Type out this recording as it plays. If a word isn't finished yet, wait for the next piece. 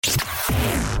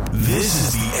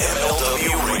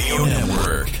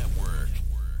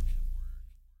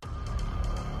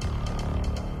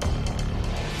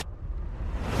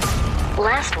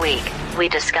we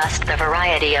discussed the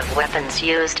variety of weapons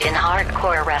used in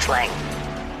hardcore wrestling.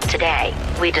 Today,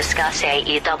 we discuss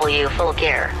AEW Full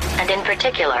Gear, and in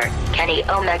particular, Kenny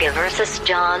Omega versus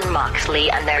Jon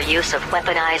Moxley and their use of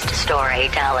weaponized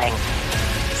storytelling.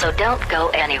 So don't go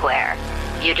anywhere.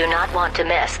 You do not want to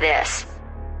miss this.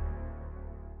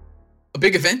 A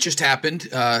big event just happened.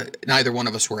 Neither one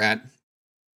of us were at.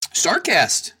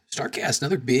 Starrcast,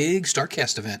 another big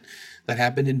Starrcast event that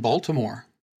happened in Baltimore.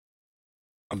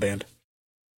 I'm banned.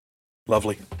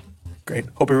 Lovely. Great.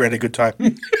 Hope you had a good time.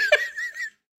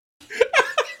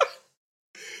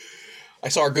 I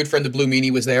saw our good friend the Blue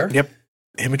Meanie was there. Yep.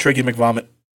 Him and Tricky McVomit.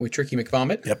 With Tricky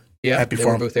McVomit. Yep. Yeah. Happy they for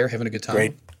were him. both there having a good time.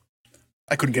 Great.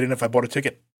 I couldn't get in if I bought a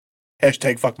ticket.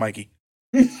 Hashtag fuck Mikey.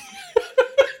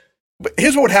 But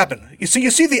here's what would happen. You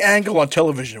see the angle on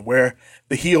television where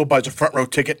the heel buys a front row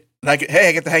ticket, and I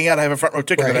get to hang out. I have a front row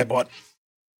ticket that I bought.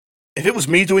 If it was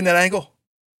me doing that angle,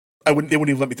 they wouldn't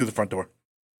even let me through the front door.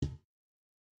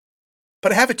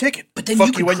 But I have a ticket. But then fuck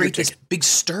you could and your create this ticket. big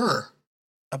stir.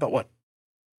 About what?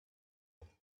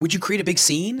 Would you create a big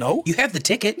scene? No. You have the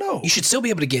ticket. No. You should still be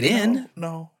able to get in.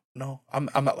 No. I'm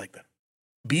not like that.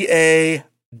 BANNED.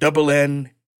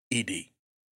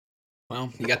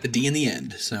 Well, you got the D in the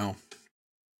end, so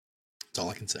that's all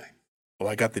I can say. Well,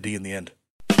 I got the D in the end.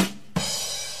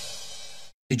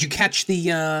 Did you catch the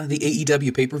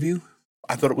AEW pay-per-view?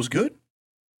 I thought it was good.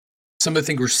 Some of the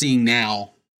things we're seeing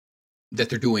now that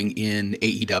they're doing in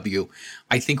AEW,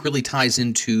 I think really ties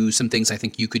into some things I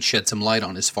think you could shed some light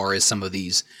on as far as some of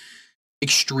these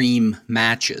extreme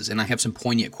matches. And I have some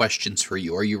poignant questions for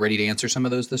you. Are you ready to answer some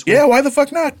of those this week? Yeah, why the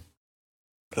fuck not?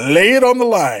 Lay it on the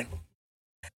line.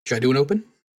 Should I do an open?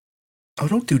 Oh,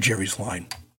 don't do Jerry's line.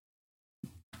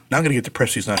 Now I'm going to get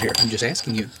depressed he's not here. I'm just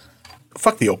asking you.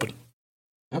 Fuck the open.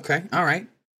 Okay, all right.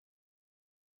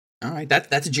 All right,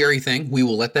 that's a Jerry thing. We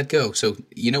will let that go. So,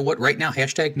 you know what? Right now,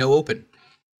 hashtag no open.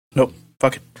 Nope.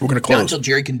 Fuck it. We're going to Not close. until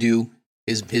Jerry can do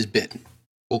his bit.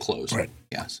 We'll close. Right.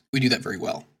 Yes, we do that very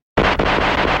well.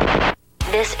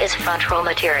 This is Front Row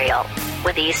Material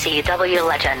with ECW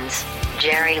legends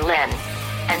Jerry Lynn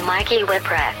and Mikey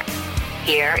Whipwreck.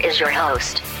 Here is your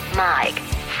host, Mike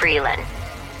Freeland.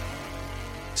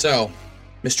 So,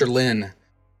 Mr. Lynn,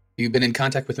 you've been in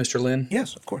contact with Mr. Lynn?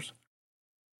 Yes, of course.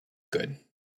 Good.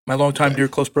 My longtime dear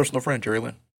close personal friend, Jerry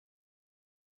Lynn.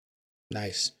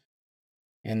 Nice.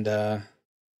 And, No,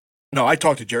 I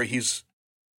talked to Jerry. He's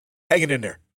hanging in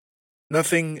there.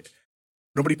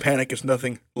 Nobody panic. It's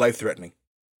nothing life-threatening.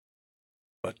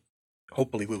 But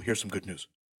hopefully we'll hear some good news.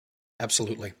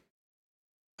 absolutely.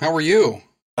 How are you?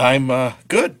 I'm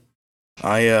good.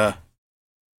 I've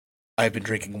been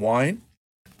drinking wine.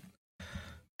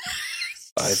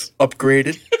 I've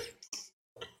upgraded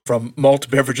from malt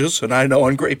beverages, and I know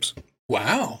on grapes.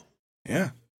 Wow. Yeah.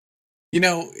 You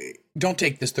know, don't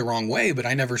take this the wrong way, but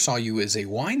I never saw you as a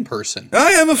wine person.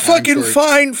 I am a fucking sure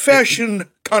fine fashion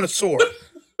connoisseur.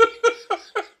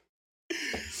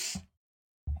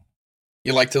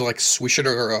 You like to swish it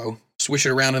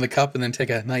around in the cup and then take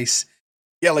a nice.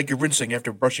 Yeah, like you're rinsing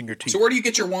after brushing your teeth. So where do you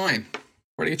get your wine?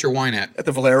 Where do you get your wine at? At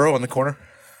the Valero on the corner.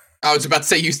 I was about to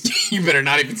say you better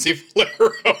not even say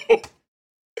Valero.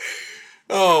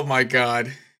 Oh my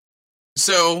God.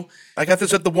 So I got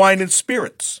this at the Wine and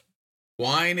Spirits.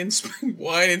 wine and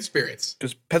spirits.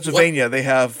 Because Pennsylvania, they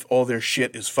have all their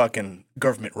shit is fucking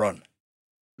government run.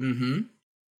 Mm-hmm.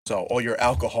 So all your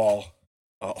alcohol,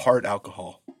 hard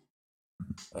alcohol,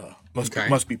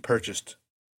 must be purchased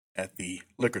at the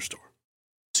liquor store.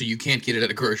 So you can't get it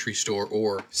at a grocery store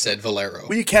or said Valero.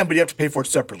 Well, you can, but you have to pay for it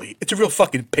separately. It's a real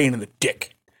fucking pain in the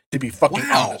dick, to be fucking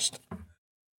honest.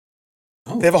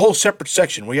 Oh. They have a whole separate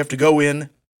section where you have to go in,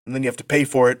 and then you have to pay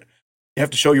for it. You have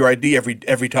to show your ID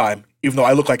every time, even though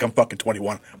I look like I'm fucking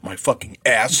 21. My fucking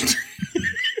ass.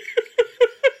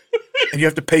 And you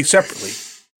have to pay separately.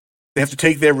 They have to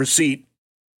take their receipt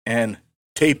and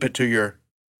tape it to your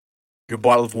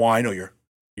bottle of wine or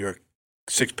your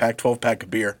 6-pack, 12-pack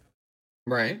of beer.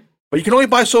 Right. But you can only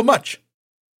buy so much.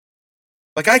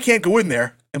 Like, I can't go in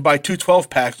there and buy 2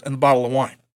 12-packs and a bottle of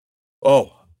wine.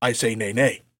 Oh, I say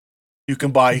nay. You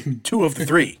can buy 2 of the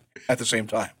 3 at the same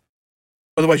time.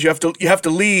 Otherwise, you have to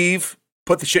leave,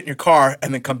 put the shit in your car,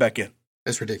 and then come back in.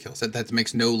 That's ridiculous. That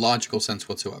makes no logical sense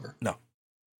whatsoever. No.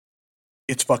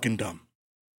 It's fucking dumb.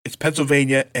 It's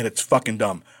Pennsylvania, and it's fucking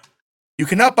dumb. You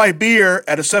cannot buy beer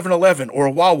at a 7-Eleven or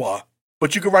a Wawa,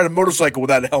 but you can ride a motorcycle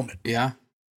without a helmet. Yeah.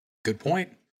 Good point.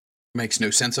 Makes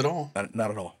no sense at all.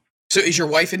 Not at all. So is your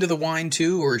wife into the wine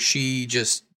too, or is she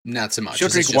just not so much? She'll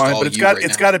Is this drink just wine, all but you right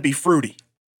it's now? got to be fruity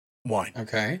wine.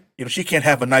 Okay. You know, she can't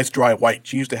have a nice dry white.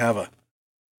 She used to have a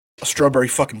a strawberry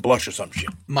fucking blush or some shit.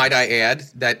 Might I add,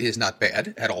 that is not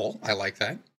bad at all. I like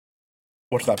that.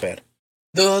 What's not bad?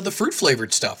 The fruit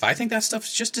flavored stuff. I think that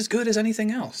stuff's just as good as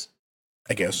anything else.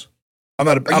 I guess. I'm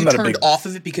not Are you a turned big off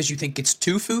of it because you think it's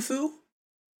too foo-foo?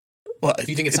 Well, Do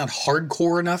you think it's not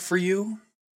hardcore enough for you?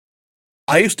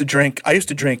 I used to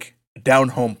drink Down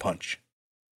Home Punch.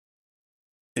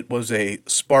 It was a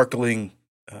sparkling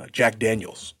Jack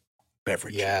Daniels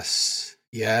beverage. Yes.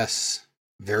 Yes.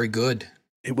 Very good.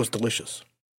 It was delicious.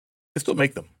 They still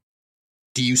make them.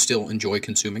 Do you still enjoy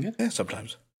consuming it? Yeah,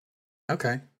 sometimes.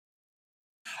 Okay.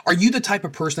 Are you the type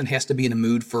of person that has to be in a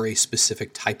mood for a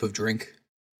specific type of drink?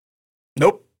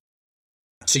 Nope.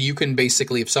 So you can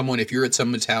basically, if you're at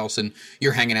someone's house and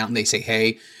you're hanging out and they say,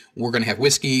 hey, we're going to have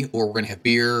whiskey or we're going to have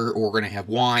beer or we're going to have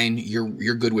wine,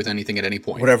 you're good with anything at any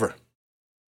point. Whatever.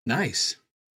 Nice.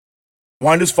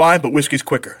 Wine is fine, but whiskey's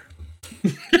quicker.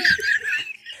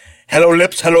 Hello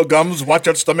lips, hello gums, watch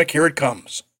out stomach, here it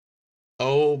comes.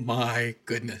 Oh my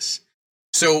goodness.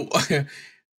 So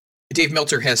Dave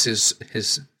Meltzer has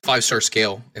his 5-star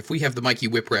scale. If we have the Mikey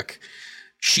Whipwreck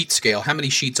sheet scale, how many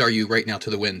sheets are you right now to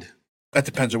the wind? That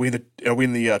depends. Are we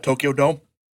in the Tokyo Dome?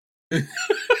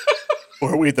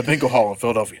 Or are we at the Bingo Hall in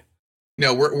Philadelphia?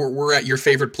 No, we're at your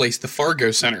favorite place, the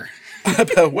Fargo Center.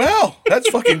 Well, that's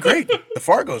fucking great. The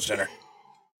Fargo Center.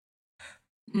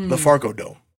 The Fargo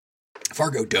Dome.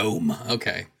 Fargo Dome.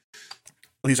 Okay.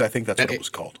 At least I think that's what it was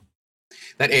called.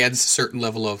 That adds a certain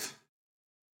level of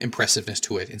impressiveness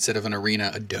to it. Instead of an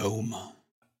arena, a dome.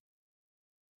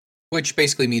 Which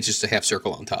basically means just a half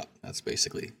circle on top. That's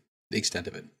basically the extent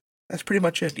of it. That's pretty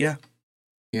much it, yeah.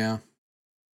 Yeah.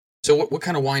 So what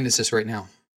kind of wine is this right now?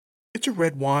 It's a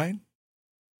red wine.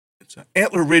 It's an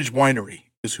Antler Ridge Winery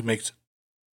is who makes it.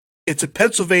 It's a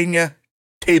Pennsylvania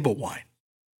table wine.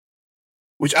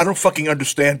 Which I don't fucking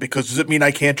understand, because does it mean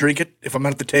I can't drink it if I'm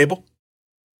at the table?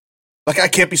 Like I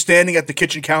can't be standing at the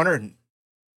kitchen counter and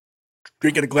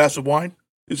drinking a glass of wine?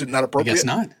 Is it not appropriate? I guess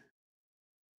not.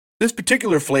 This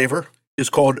particular flavor is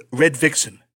called Red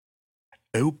Vixen.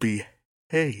 Oh,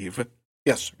 behave.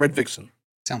 Yes, Red Vixen.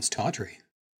 Sounds tawdry.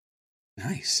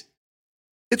 Nice.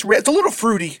 It's red. It's a little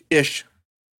fruity-ish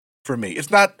for me.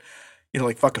 It's not,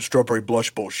 like fucking strawberry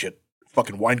blush bullshit,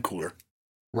 fucking wine cooler.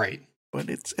 Right. But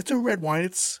it's a red wine.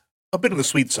 It's a bit on the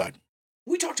sweet side.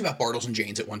 We talked about Bartles and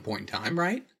Jane's at one point in time,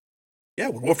 right? Yeah,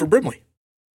 with Wilford Brimley.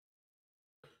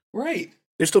 Right.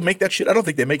 They still make that shit? I don't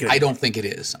think they make it anymore. I don't think it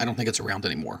is. I don't think it's around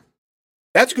anymore.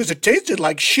 That's because it tasted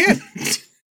like shit.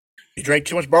 You drank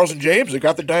too much Bartles and James, and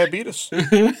got the diabetes.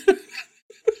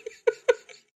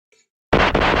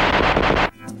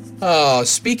 Oh,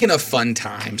 speaking of fun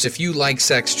times, if you like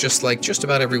sex just like just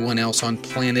about everyone else on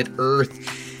planet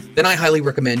Earth, then I highly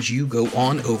recommend you go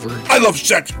on over. I love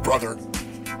sex, brother.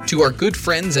 To our good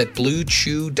friends at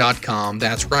BlueChew.com.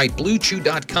 That's right,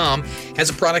 BlueChew.com has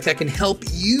a product that can help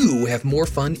you have more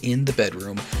fun in the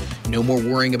bedroom. No more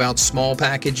worrying about small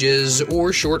packages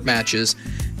or short matches.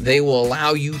 They will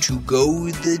allow you to go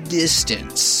the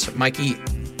distance. Mikey,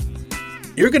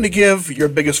 you're going to give your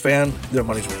biggest fan their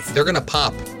money's worth. They're going to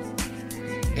pop.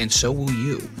 And so will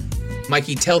you.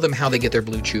 Mikey, tell them how they get their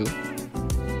Blue Chew.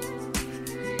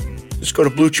 Just go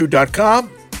to BlueChew.com,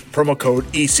 promo code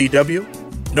ECW.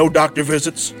 No doctor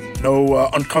visits, no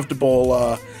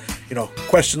uncomfortable,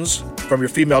 questions from your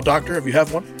female doctor if you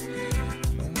have one.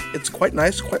 It's quite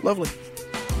nice, quite lovely.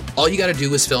 All you got to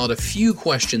do is fill out a few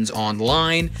questions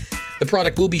online. The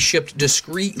product will be shipped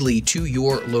discreetly to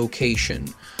your location.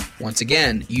 Once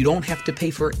again, you don't have to pay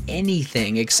for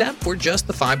anything except for just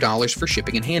the $5 for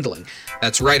shipping and handling.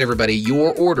 That's right, everybody.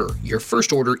 Your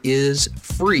first order is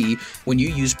free when you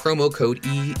use promo code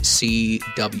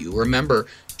ECW. Remember,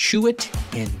 chew it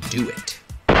and do it.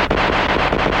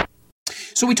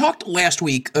 So we talked last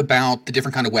week about the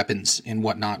different kind of weapons and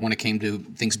whatnot when it came to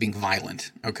things being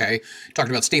violent, okay? Talked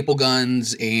about staple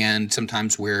guns and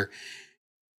sometimes where,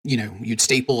 you'd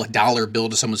staple a dollar bill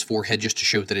to someone's forehead just to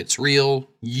show that it's real.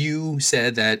 You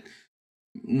said that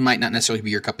might not necessarily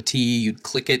be your cup of tea. You'd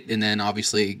click it, and then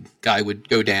obviously guy would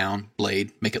go down,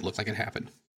 blade, make it look like it happened.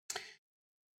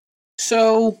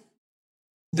 So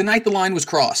the night the line was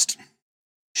crossed,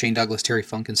 Shane Douglas, Terry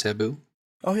Funk, and Sabu.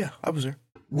 Oh, yeah, I was there.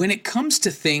 When it comes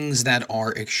to things that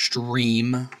are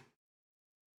extreme,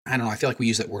 I don't know, I feel like we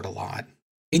use that word a lot.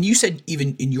 And you said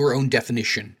even in your own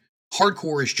definition,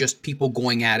 hardcore is just people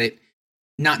going at it,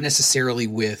 not necessarily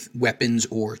with weapons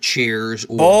or chairs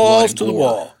or balls to the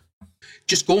wall.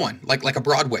 Just going, like a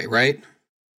Broadway, right?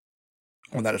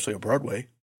 Well, not necessarily a Broadway,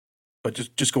 but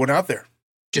just going out there.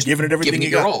 Just giving it everything giving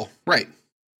it your all. Right.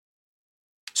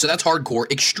 So that's hardcore.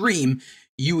 Extreme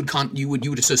you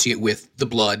would associate with the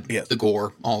blood, Yes. the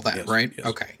gore, all that, Yes, right? yes,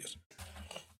 Okay. yes.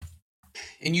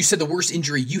 And you said the worst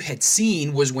injury you had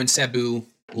seen was when Sabu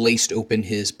laced open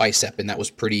his bicep, and that was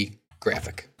pretty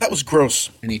graphic. That was gross.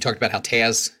 And he talked about how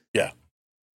Taz Yeah.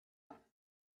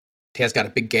 got a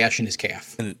big gash in his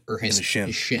calf or in his shin.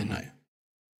 Mm-hmm.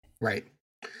 Right.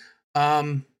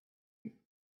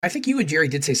 I think you and Jerry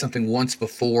did say something once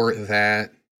before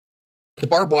that the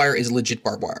barbed wire is legit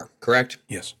barbed wire, correct?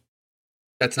 Yes.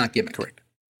 That's not gimmick. Correct.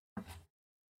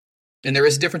 And there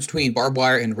is a difference between barbed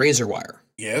wire and razor wire.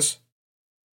 Yes.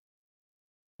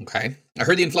 Okay. I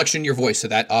heard the inflection in your voice, so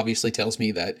that obviously tells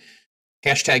me that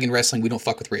hashtag in wrestling, we don't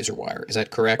fuck with razor wire. Is that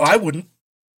correct? I wouldn't.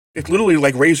 It's literally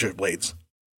like razor blades.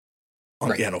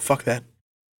 Right. Yeah, no, fuck that.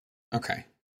 Okay.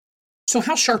 So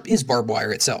how sharp is barbed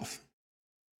wire itself?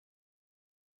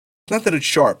 Not that it's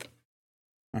sharp.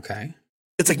 Okay.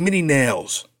 It's like mini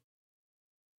nails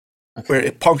Okay. where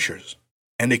it punctures.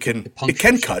 And it can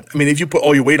punctures. cut. I mean, if you put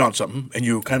all your weight on something and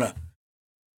you kind of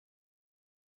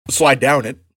slide down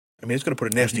it, I mean, it's going to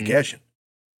put a nasty gash in.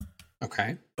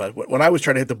 Okay. But when I was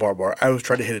trying to hit the barbed wire, I was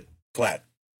trying to hit it flat.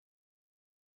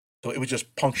 So it would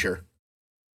just puncture,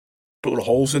 put little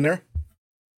holes in there,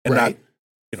 and Right.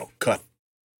 not, cut.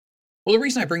 Well, the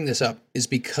reason I bring this up is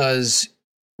because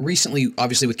recently,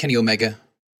 obviously, with Kenny Omega,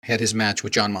 had his match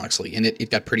with Jon Moxley, and it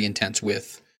got pretty intense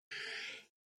with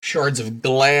shards of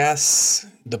glass,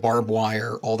 the barbed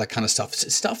wire, all that kind of stuff.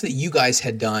 Stuff that you guys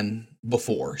had done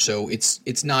before, so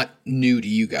it's not new to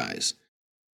you guys.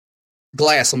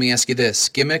 Glass, let me ask you this.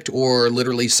 Gimmicked or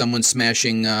literally someone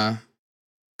smashing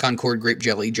Concord grape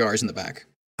jelly jars in the back?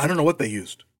 I don't know what they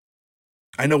used.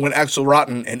 I know when Axel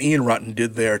Rotten and Ian Rotten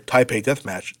did their Taipei death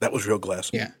match, that was real glass.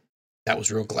 Yeah, that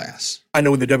was real glass. I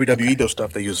know in the WWE does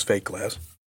stuff, they use fake glass.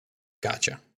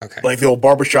 Gotcha. Okay. Like the old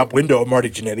barbershop window of Marty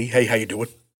Jannetty. Hey, how you doing?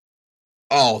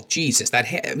 Oh, Jesus.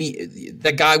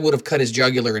 That guy would have cut his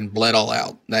jugular and bled all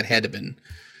out. That had to have been...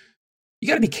 You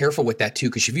got to be careful with that, too,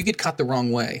 because if you get caught the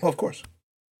wrong way, Well, of course.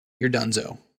 you're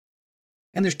donezo.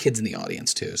 And there's kids in the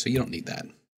audience, too, so you don't need that.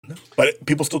 No. But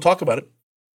people still talk about it.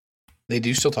 They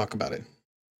do still talk about it.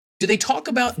 Do they talk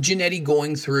about Jannetty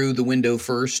going through the window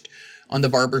first on the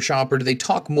barbershop, or do they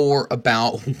talk more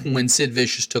about when Sid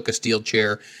Vicious took a steel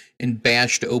chair and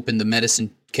bashed open the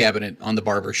medicine cabinet on the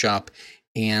barbershop,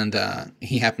 and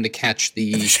he happened to catch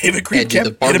the shaving cream edge of the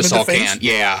hit him in the Barbasol face? can?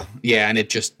 Yeah, and it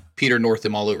just Peter North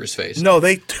him all over his face. No,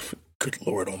 good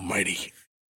Lord Almighty.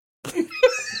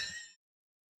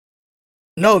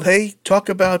 No, they talk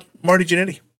about Marty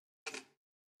Jannetty.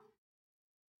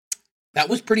 That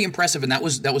was pretty impressive, and that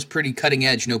was pretty cutting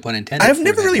edge, no pun intended. I've for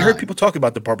never that really heard time. people talk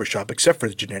about the barbershop except for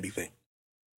the Jannetty thing.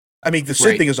 I mean, the Sid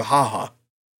Right. thing is a ha-ha.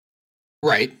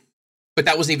 Right, but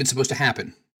that wasn't even supposed to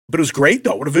happen. But it was great,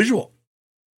 though. What a visual.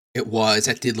 It was.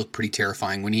 That did look pretty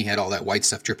terrifying when he had all that white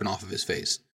stuff dripping off of his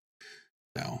face.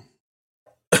 So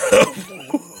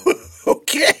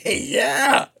Okay,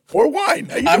 yeah. Or wine.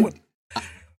 How you doing?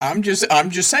 I'm just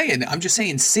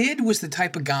saying Sid was the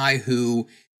type of guy who,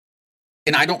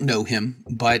 and I don't know him,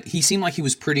 but he seemed like he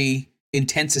was pretty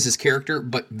intense as his character,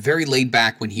 but very laid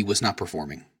back when he was not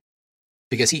performing.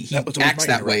 Because he That was always acts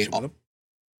my that way interaction with him.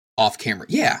 off camera.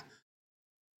 Yeah.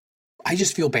 I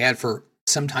just feel bad for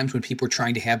sometimes when people are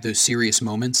trying to have those serious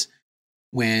moments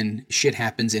when shit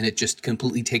happens and it just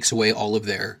completely takes away all of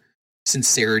their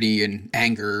sincerity and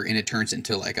anger, and it turns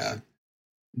into like a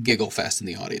giggle fest in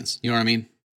the audience. You know what I mean?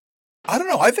 I don't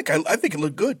know. I think it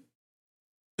looked good.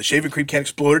 The shaving cream can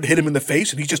exploded, hit him in the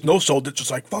face, and he just no-sold it, just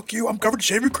like, fuck you, I'm covered in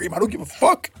shaving cream. I don't give a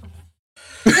fuck.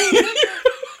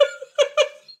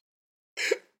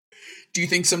 Do you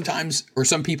think sometimes, or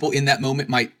some people in that moment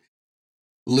might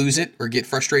lose it or get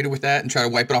frustrated with that and try to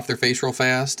wipe it off their face real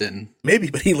fast? And Maybe,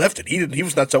 but he left it. He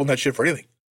was not selling that shit for anything.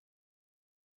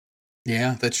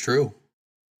 yeah, that's true.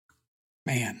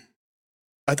 Man,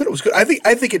 I thought it was good. I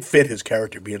think it fit his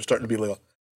character being starting to be a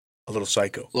little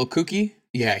psycho. a little kooky.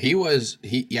 Yeah, he was.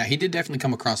 He did definitely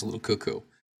come across a little cuckoo.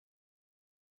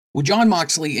 Well, Jon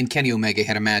Moxley and Kenny Omega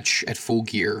had a match at Full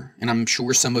Gear, and I'm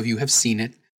sure some of you have seen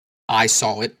it. I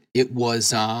saw it. It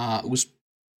was a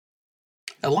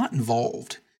lot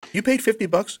involved. You paid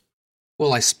 $50?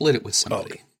 Well, I split it with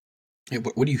somebody. Okay.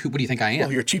 What do you think I am?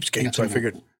 Well, you're a cheapskate, so I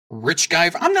figured. Rich guy.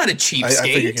 I'm not a I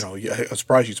cheapskate. figured, I was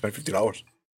surprised you spent $50.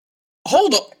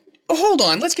 Hold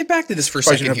on. Let's get back to this for a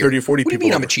Surprised you second have 30 here. or 40 What do you people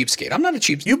mean I'm a over. cheapskate? I'm not a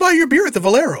cheapskate. You buy your beer at the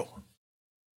Valero.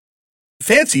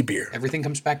 Fancy beer. Everything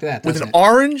comes back to that, With doesn't an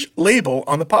orange label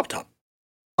on the pop top.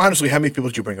 Honestly, how many people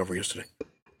did you bring over yesterday?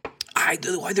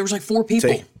 There was like 4 people.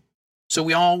 See? So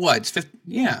we all, what? It's 50,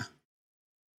 yeah.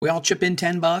 We all chip in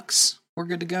 $10. We're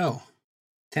good to go.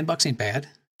 $10 ain't bad.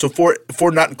 So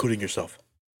four not including yourself.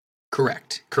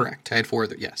 Correct. I had 4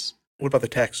 other, yes. What about the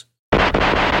techs?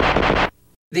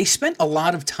 They spent a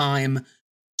lot of time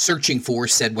searching for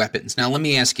said weapons. Now, let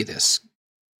me ask you this.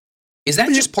 Is that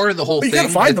just part of the whole thing? You gotta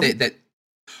find them.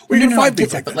 No, you no, find I get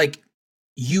things that, like but that. like,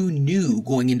 you knew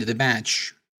going into the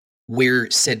match where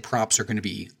said props are going to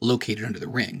be located under the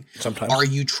ring. Sometimes. Are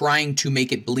you trying to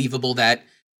make it believable that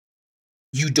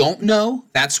you don't know?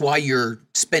 That's why you're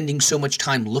spending so much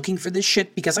time looking for this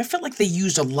shit? Because I felt like they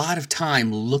used a lot of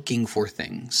time looking for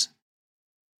things.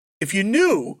 If you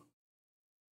knew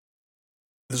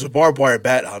there's a barbed wire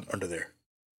bat under there,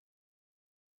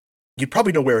 you'd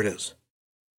probably know where it is.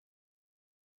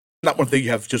 Not one thing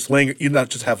you not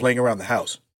just have laying around the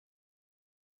house.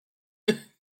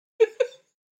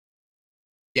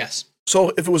 Yes. So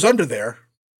if it was under there,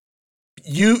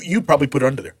 you probably put it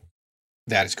under there.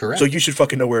 That is correct. So you should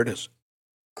fucking know where it is.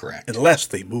 Correct. Unless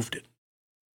they moved it.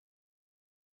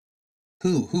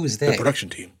 Who is they? The production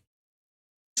team.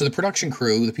 So the production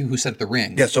crew, the people who set up the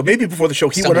ring. Yeah, so maybe before the show,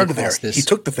 he went Stumbled under there. across this. He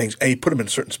took the things and he put them in a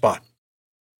certain spot.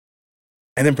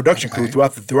 And then production crew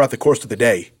Okay. throughout the course of the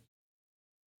day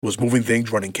was moving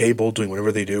things, running cable, doing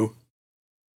whatever they do,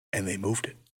 and they moved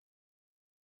it.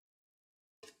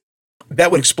 That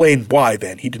would explain why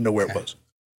then he didn't know where it Okay. was.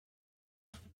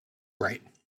 Right.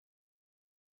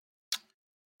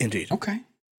 Indeed. Okay.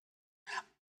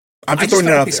 I'm I just just throwing felt that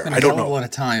like out they there. spent I a don't hell of a know. lot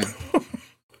of time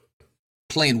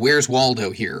playing Where's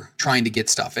Waldo here, trying to get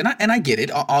stuff. And I get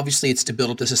it. Obviously, it's to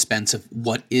build up the suspense of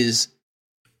what is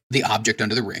the object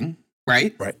under the ring,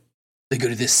 right? Right. They go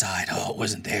to this side. Oh, it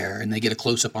wasn't there. And they get a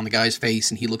close-up on the guy's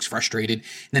face, and he looks frustrated.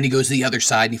 And then he goes to the other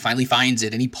side, and he finally finds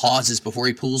it, and he pauses before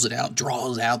he pulls it out,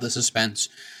 draws out the suspense,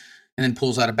 and then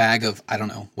pulls out a bag of, I don't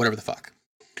know, whatever the fuck.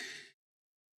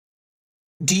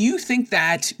 Do you think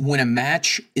that when a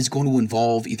match is going to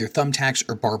involve either thumbtacks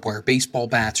or barbed wire baseball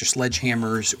bats or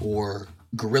sledgehammers or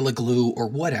Gorilla Glue or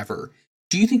whatever,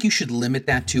 do you think you should limit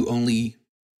that to only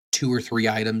 2 or 3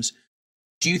 items?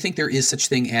 Do you think there is such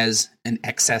thing as an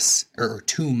excess or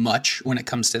too much when it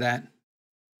comes to that?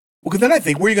 Well, 'cause then I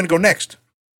think, where are you going to go next?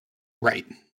 Right.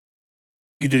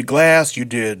 You did glass. You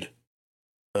did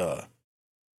a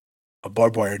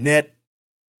barbed wire net.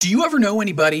 Do you ever know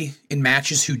anybody in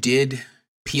matches who did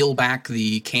peel back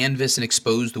the canvas and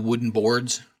expose the wooden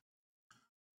boards?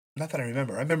 Not that I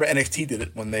remember. I remember NXT did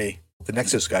it when the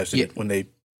Nexus guys did it when they.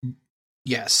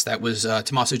 Yes, that was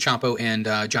Tommaso Ciampa and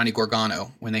Johnny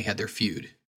Gargano when they had their feud.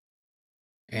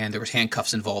 And there was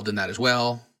handcuffs involved in that as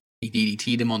well. He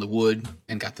DDT'd him on the wood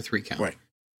and got the 3 count. Right.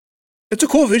 It's a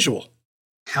cool visual.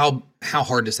 How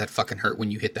hard does that fucking hurt when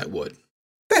you hit that wood?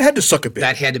 That had to suck a bit.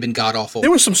 That had to have been god-awful.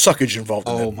 There was some suckage involved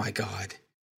in Oh that. my God.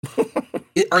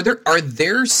 Are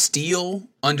there steel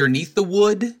underneath the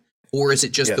wood, or is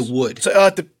it just Yes. the wood? So,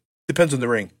 it depends on the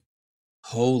ring.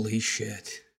 Holy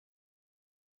shit.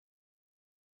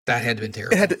 That had to have been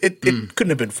terrible. It couldn't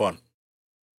have been fun.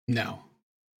 No.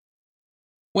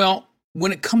 Well,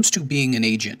 when it comes to being an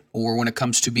agent, or when it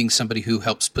comes to being somebody who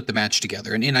helps put the match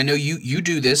together, and I know you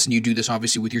do this, and you do this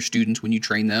obviously with your students when you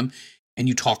train them, and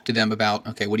you talk to them about,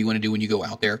 okay, what do you want to do when you go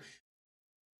out there?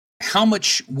 How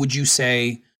much would you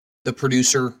say the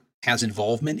producer has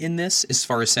involvement in this, as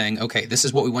far as saying, okay, this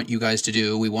is what we want you guys to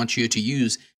do. We want you to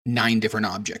use 9 different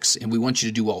objects, and we want you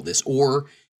to do all this. Or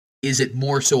is it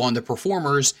more so on the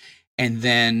performers, and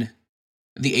then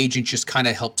the agent just kind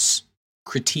of helps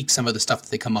critique some of the stuff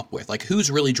that they come up with? Like, who's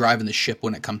really driving the ship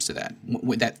when it comes to that,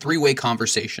 with that 3-way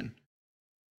conversation?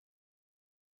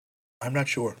 I'm not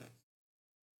sure.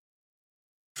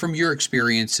 From your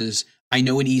experiences, I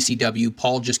know in ECW,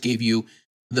 Paul just gave you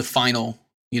the final,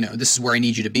 this is where I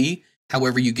need you to be.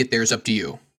 However you get there is up to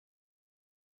you.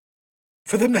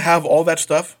 For them to have all that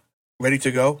stuff ready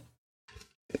to go,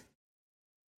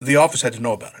 the office had to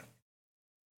know about it.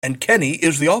 And Kenny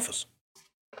is the office.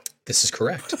 This is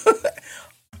correct.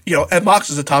 And Mox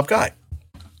is the top guy.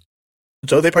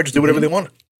 So they probably just did whatever they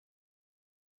wanted.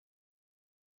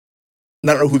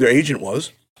 And I don't know who their agent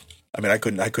was. I mean, I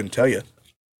couldn't tell you.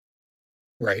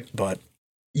 Right. But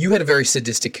you had a very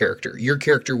sadistic character. Your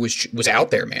character was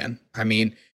out there, man. I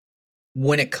mean,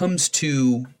 when it comes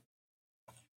to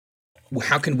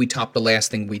how can we top the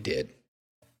last thing we did,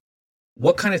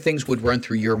 what kind of things would run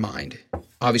through your mind?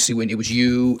 Obviously, when it was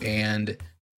you and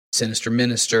Sinister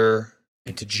Minister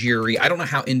and Tajiri, I don't know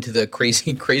how into the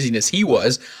craziness he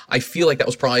was. I feel like that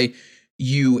was probably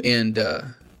you and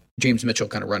James Mitchell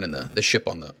kind of running the ship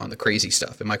on the crazy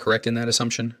stuff. Am I correct in that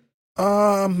assumption?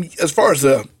 As far as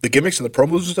the gimmicks and the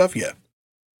promos and stuff, yeah.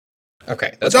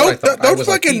 Okay, that's what I thought. I was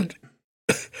fucking.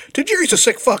 Tajiri's a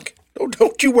sick fuck.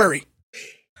 Don't you worry.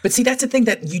 But see, that's the thing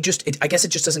that I guess it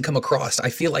just doesn't come across. I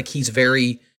feel like he's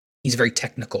very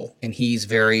technical and he's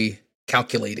very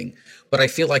calculating. But I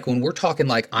feel like when we're talking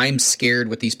like, I'm scared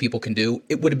what these people can do,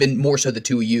 it would have been more so the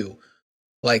two of you.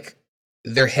 Like,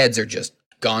 their heads are just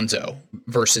gonzo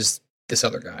versus this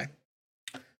other guy.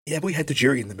 Yeah, but we had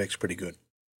Tajiri in the mix pretty good.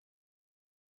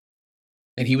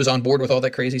 And he was on board with all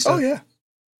that crazy stuff? Oh, yeah.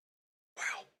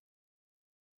 Wow.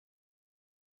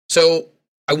 So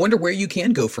I wonder where you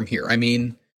can go from here. I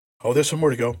mean... Oh, there's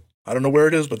somewhere to go. I don't know where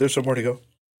it is, but there's somewhere to go.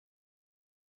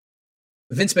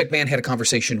 Vince McMahon had a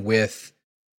conversation with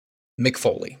Mick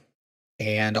Foley.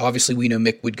 And obviously we know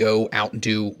Mick would go out and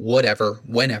do whatever,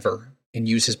 whenever, and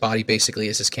use his body basically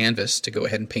as his canvas to go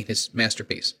ahead and paint his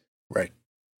masterpiece. Right.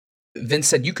 Vince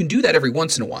said, you can do that every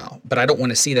once in a while, but I don't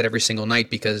want to see that every single night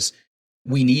because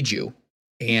we need you.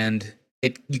 And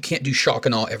you can't do shock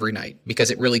and awe every night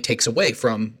because it really takes away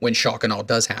from when shock and awe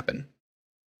does happen.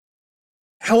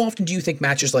 How often do you think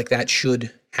matches like that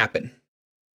should happen?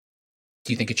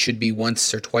 Do you think it should be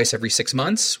once or twice every 6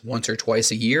 months, once or twice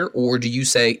a year, or do you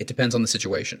say it depends on the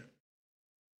situation?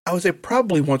 I would say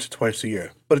probably once or twice a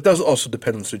year, but it does also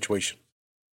depend on the situation.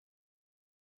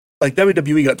 Like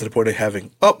WWE got to the point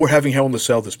of we're having Hell in the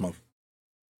Cell this month.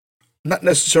 Not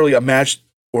necessarily a match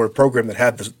or a program that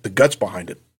had the guts behind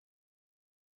it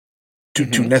to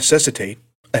necessitate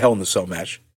a Hell in the Cell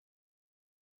match.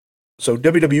 So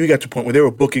WWE got to the point where they were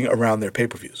booking around their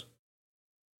pay-per-views,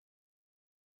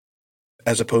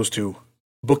 as opposed to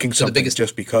booking something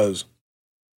just because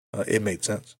it made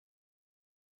sense.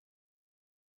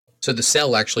 So the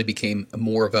Cell actually became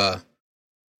more of a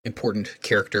important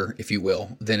character, if you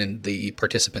will, than the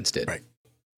participants did. Right.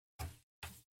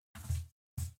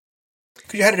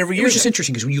 Because you had it every year. It was just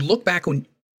interesting because when you look back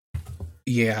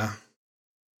yeah.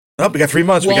 Oh, we got 3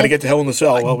 months. We got to get to Hell in the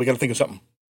Cell. Well, we got to think of something.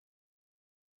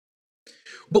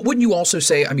 But wouldn't you also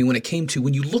say, I mean,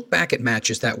 when you look back at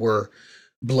matches that were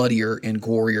bloodier and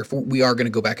gorier, we are going to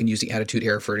go back and use the Attitude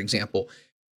Era for an example.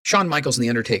 Shawn Michaels and The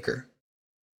Undertaker,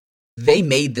 they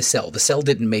made the Cell. The Cell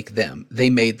didn't make them. They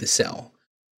made the Cell.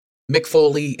 Mick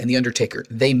Foley and The Undertaker,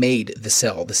 they made the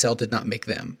Cell. The Cell did not make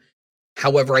them.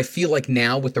 However, I feel like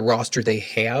now with the roster they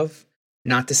have,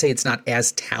 not to say it's not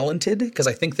as talented, because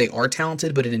I think they are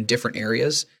talented, but in different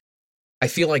areas, I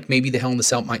feel like maybe the Hell in the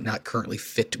Cell might not currently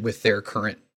fit with their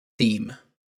current theme.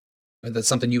 Is that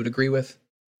something you would agree with?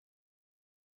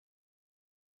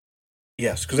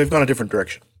 Yes, because they've gone a different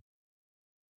direction.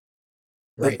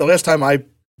 Right. The last time I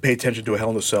paid attention to a Hell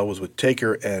in the Cell was with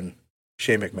Taker and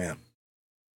Shane McMahon.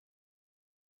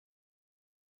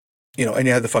 You know, and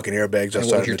you had the fucking airbags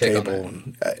outside of the table.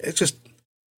 And it's just...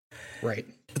 Right.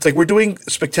 It's like we're doing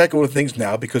spectacular things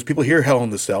now because people hear Hell in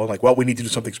the Cell and like, well, we need to do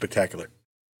something spectacular.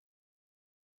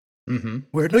 Mm-hmm.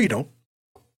 Where, no, you don't.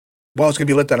 Well, it's going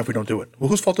to be let down if we don't do it. Well,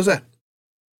 whose fault is that?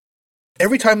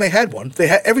 Every time they had one, they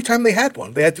had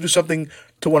to do something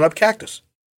to one-up Cactus.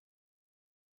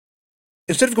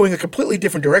 Instead of going a completely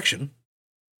different direction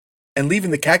and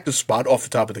leaving the Cactus spot off the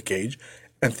top of the cage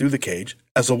and through the cage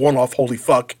as a one-off, holy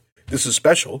fuck, this is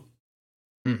special.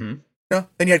 Mm-hmm. No,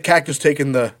 then you had Cactus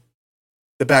taking the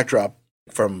backdrop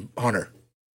from Hunter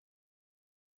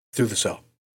through the cell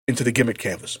into the gimmick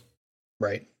canvas.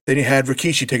 Right. Then you had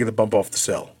Rikishi taking the bump off the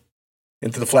cell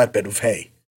into the flatbed of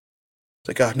hay.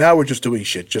 It's like, now we're just doing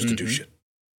shit just to do shit.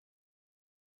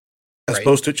 As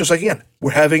opposed to, just like, again,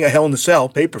 we're having a Hell in the Cell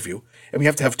pay-per-view, and we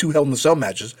have to have 2 Hell in the Cell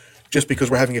matches just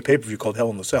because we're having a pay-per-view called Hell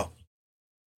in the Cell.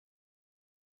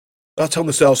 That's Hell in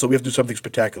the Cell, so we have to do something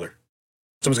spectacular.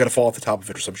 Someone's got to fall off the top of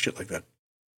it or some shit like that.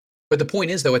 But the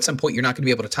point is, though, at some point you're not going to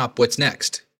be able to top what's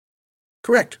next.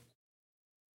 Correct.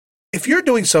 If you're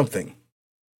doing something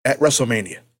at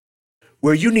WrestleMania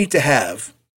where you need to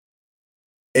have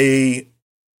a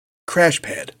crash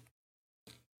pad,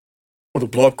 or the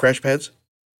blow-up crash pads,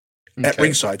 at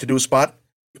ringside to do a spot,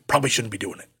 you probably shouldn't be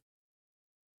doing it.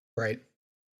 Right.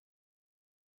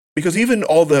 Because even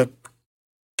all the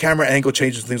camera angle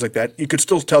changes and things like that, you could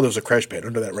still tell there's a crash pad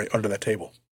under that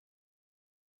table.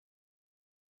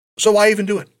 So why even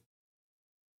do it?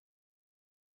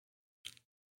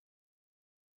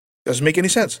 Doesn't make any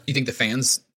sense.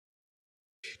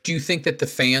 Do you think that the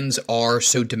fans are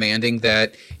so demanding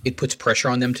that it puts pressure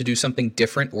on them to do something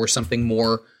different or something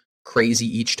more crazy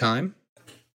each time?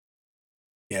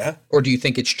 Yeah. Or do you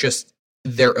think it's just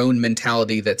their own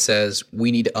mentality that says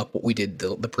we need to up what we did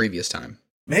the previous time?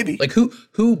 Maybe. Like who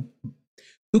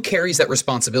carries that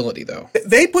responsibility though?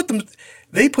 They put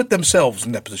themselves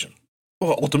in that position.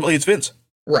 Well, ultimately it's Vince.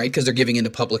 Right, because they're giving into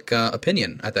public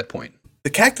opinion at that point. The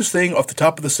Cactus thing off the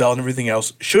top of the cell and everything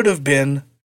else should have been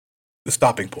the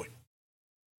stopping point.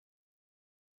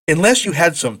 Unless you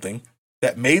had something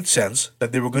that made sense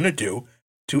that they were going to do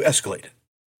to escalate it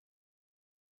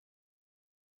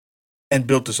and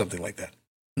build to something like that.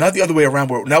 Not the other way around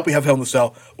where now we have Hell in a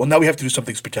Cell. Well, now we have to do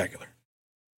something spectacular.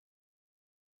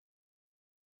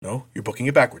 No, you're booking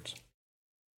it backwards.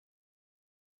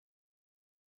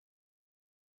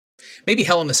 Maybe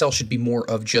Hell in a Cell should be more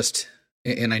of just,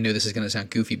 and I know this is going to sound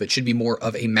goofy, but should be more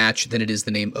of a match than it is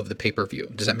the name of the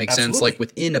pay-per-view. Does that make sense? Like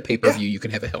within a pay-per-view, you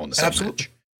can have a Hell in a Cell match.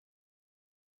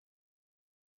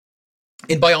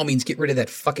 And by all means, get rid of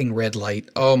that fucking red light.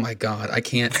 Oh my God, I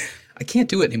can't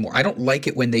do it anymore. I don't like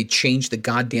it when they change the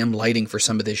goddamn lighting for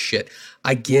some of this shit.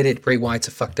 I get it. Bray Wyatt's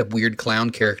a fucked up weird clown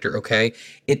character, okay?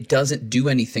 It doesn't do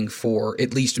anything for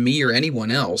at least me or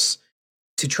anyone else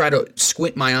to try to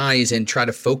squint my eyes and try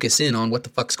to focus in on what the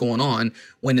fuck's going on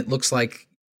when it looks like,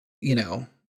 you know,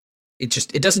 it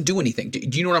doesn't do anything. Do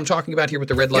you know what I'm talking about here with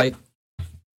the red light?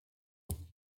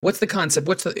 What's the concept?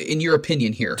 In your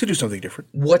opinion here? To do something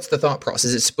different. What's the thought process?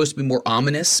 Is it supposed to be more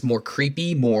ominous, more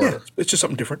creepy, more... Yeah, it's just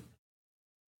something different.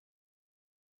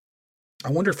 I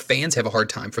wonder if fans have a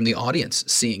hard time from the audience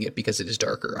seeing it because it is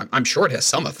darker. I'm sure it has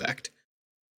some effect.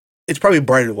 It's probably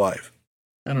brighter live.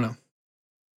 I don't know.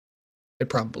 It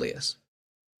probably is.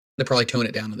 They probably tone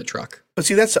it down in the truck. But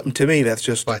see, that's something to me that's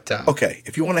just, but, okay,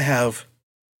 if you want to have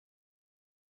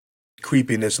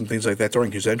creepiness and things like that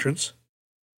during his entrance,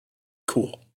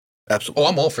 cool. Absolutely. Oh,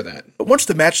 I'm all for that. But once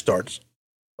the match starts,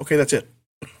 okay, that's it.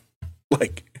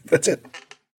 That's it.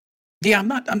 Yeah,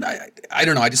 I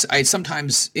don't know. I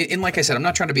sometimes, and like I said, I'm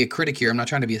not trying to be a critic here. I'm not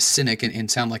trying to be a cynic and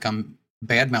sound like I'm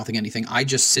bad-mouthing anything. I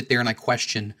just sit there and I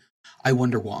question, I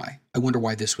wonder why. I wonder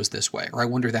why this was this way. Or I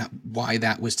wonder why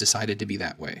that was decided to be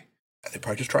that way. They're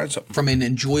probably just trying something. From an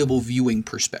enjoyable viewing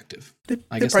perspective.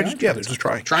 I guess they're just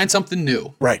trying. Trying something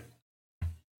new. Right.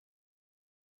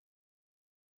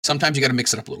 Sometimes you got to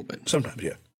mix it up a little bit. Sometimes,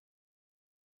 yeah.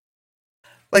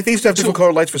 Like they used to have different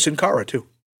color lights for Sin Cara, too.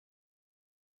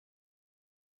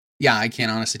 Yeah, I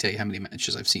can't honestly tell you how many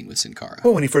matches I've seen with Sin Cara.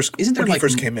 Well, when he first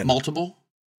came in. Multiple?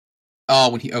 Oh,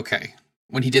 when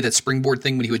he did that springboard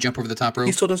thing when he would jump over the top rope?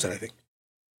 He still does that, I think.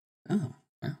 Oh,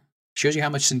 well. Shows you how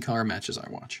much Sin Cara matches I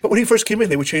watch. But when he first came in,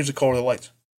 they would change the color of the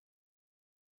lights.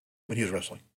 When he was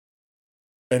wrestling.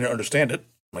 I didn't understand it.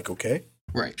 I'm like, okay.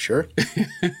 Right. Sure.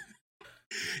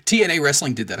 TNA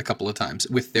Wrestling did that a couple of times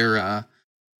with their,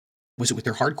 was it with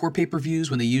their hardcore pay-per-views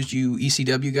when they used you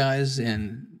ECW guys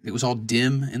and it was all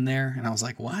dim in there? And I was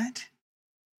like, what?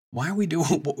 Why are we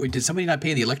doing, did somebody not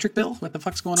pay the electric bill? What the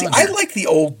fuck's going on here? I like the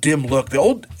old dim look. The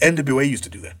old NWA used to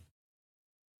do that.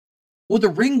 Well, the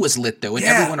ring was lit though and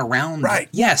everyone around. Right.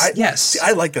 Yes. See,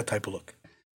 I like that type of look.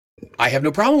 I have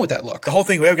no problem with that look. The whole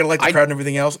thing, we're going to like the crowd and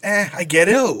everything else. I get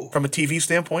it No. from a TV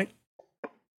standpoint.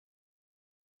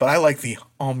 But I like the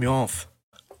ambiance.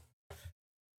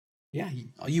 Yeah,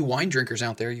 all you wine drinkers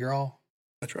out there, you're all...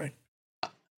 That's right.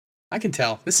 I can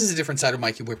tell. This is a different side of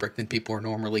Mikey Whipwreck than people are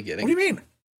normally getting. What do you mean?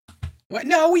 What?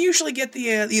 No, we usually get the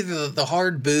either the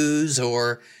hard booze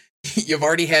or you've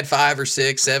already had 5 or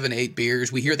 6, 7, 8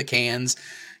 beers. We hear the cans,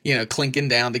 clinking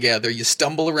down together. You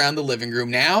stumble around the living room.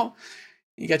 Now,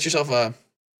 you got yourself a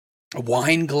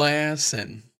wine glass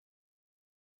and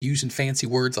using fancy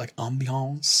words like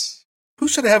ambiance. Who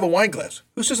said I have a wine glass?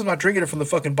 Who says I'm not drinking it from the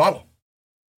fucking bottle?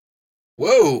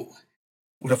 Whoa.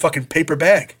 With a fucking paper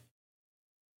bag.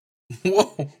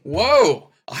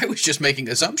 Whoa. I was just making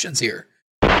assumptions here.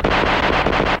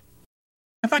 I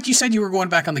thought you said you were going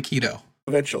back on the keto.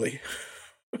 Eventually.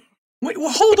 Wait,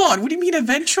 well, hold on. What do you mean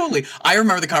eventually? I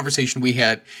remember the conversation we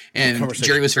had, and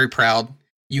Jerry was very proud.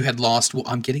 You had lost. Well,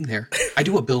 I'm getting there. I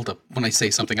do a build-up when I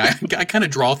say something. I kind of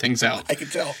draw things out. I can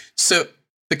tell. So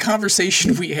the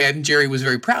conversation we had, and Jerry was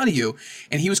very proud of you,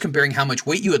 and he was comparing how much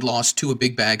weight you had lost to a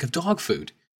big bag of dog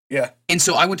food. Yeah. And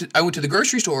so I went to the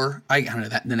grocery store, I don't know,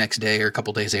 that the next day or a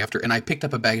couple days after, and I picked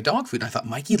up a bag of dog food, and I thought,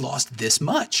 Mikey lost this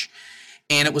much.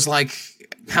 And it was like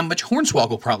how much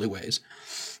Hornswoggle probably weighs.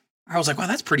 I was like, wow,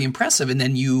 that's pretty impressive. And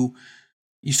then you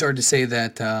started to say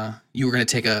that you were going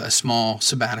to take a small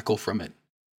sabbatical from it.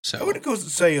 So I wouldn't go to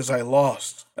say as I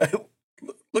lost. I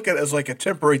look at it as like a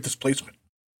temporary displacement.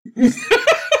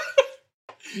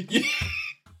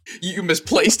 You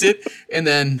misplaced it, and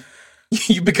then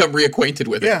you become reacquainted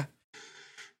with it. Yeah.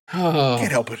 Oh.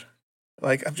 Can't help it.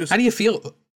 Like, I'm just... How do you feel?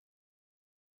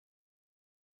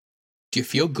 Do you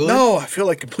feel good? No, I feel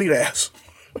like complete ass.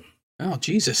 Oh,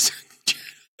 Jesus.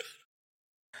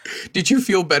 Did you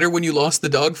feel better when you lost the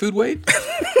dog food weight?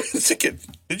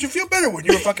 Did you feel better when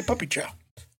you were fucking puppy chow?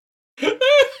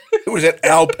 It was at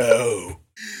Alpo.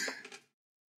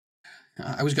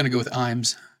 I was going to go with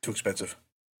Imes. Too expensive.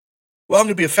 Well, I'm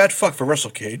going to be a fat fuck for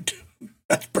WrestleCade.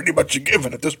 That's pretty much a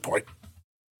given at this point.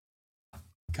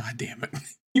 God damn it.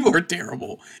 You are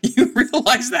terrible. You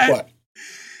realize that? What?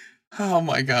 Oh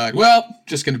my God. Well,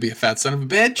 just going to be a fat son of a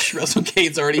bitch. Russell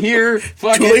Cade's already here.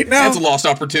 Fuck Too it. late now. That's a lost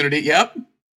opportunity. Yep.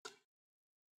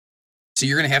 So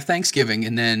you're going to have Thanksgiving,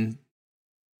 and then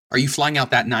are you flying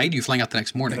out that night? Or are you flying out the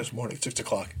next morning? Next morning, 6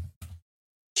 o'clock.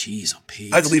 Jeez, oh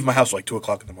Pete. I had to leave my house like 2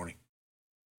 o'clock in the morning.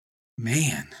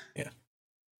 Man. Yeah.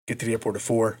 Get to the airport at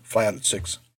 4, fly out at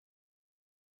 6.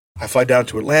 I fly down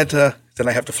to Atlanta, then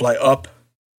I have to fly up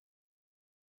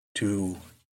to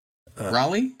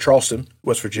Raleigh? Charleston,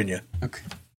 West Virginia. Okay.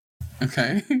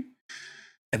 Okay.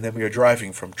 And then we are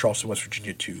driving from Charleston, West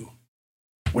Virginia to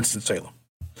Winston-Salem.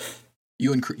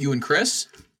 You and Chris?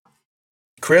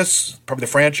 Chris, probably the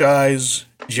franchise.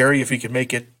 Jerry, if he can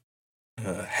make it.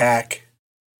 Hack.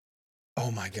 Oh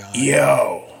my God.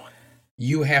 Yo.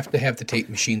 You have to have the tape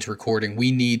machines recording.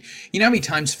 We need, you know how many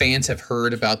times fans have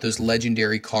heard about those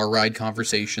legendary car ride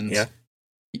conversations? Yeah.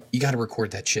 You got to record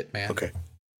that shit, man. Okay.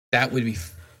 That would be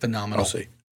phenomenal. I'll see.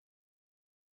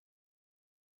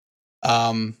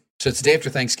 So it's the day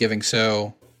after Thanksgiving.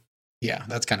 So yeah,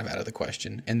 that's kind of out of the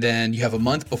question. And then you have a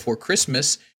month before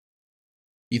Christmas.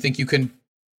 You think you can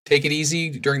take it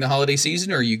easy during the holiday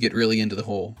season, or you get really into the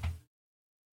whole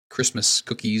Christmas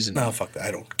cookies? And No, fuck that. I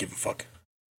don't give a fuck.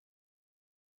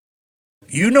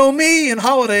 You know me and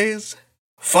holidays.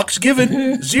 Fuck's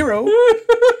given. 0. You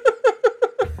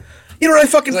know what I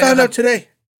fucking found out today?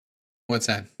 What's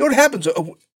that? You know what happens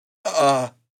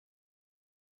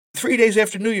 3 days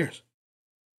after New Year's?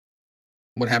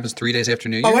 What happens 3 days after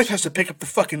New Year's? My wife has to pick up the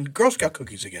fucking Girl Scout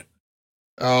cookies again.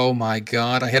 Oh my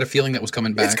God. I had a feeling that was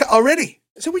coming back. It's already.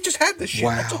 So we just had this shit.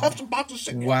 Wow. I still have some boxes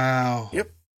sitting here. Wow.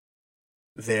 Yep.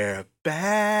 They're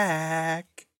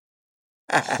back.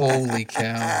 Holy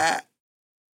cow.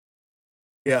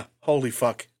 Yeah, holy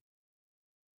fuck.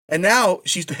 And now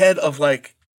she's the head of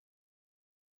like,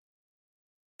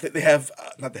 they have,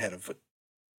 not the head of,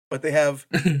 but they have.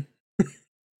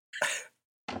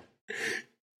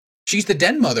 She's the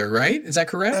den mother, right? Is that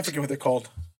correct? I forget what they're called.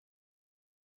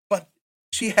 But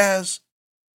she has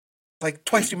like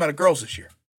twice the amount of girls this year.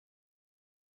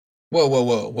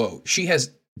 Whoa. She has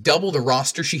double the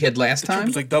roster she had last The troop time?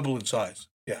 was like double in size.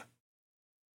 Yeah.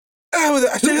 I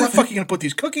said, how the fuck are you going to put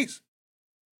these cookies?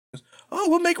 Goes, oh,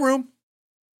 we'll make room.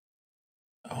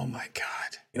 Oh my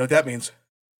God. You know what that means?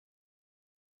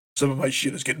 Some of my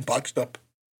shit is getting boxed up.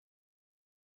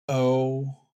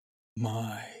 Oh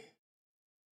my.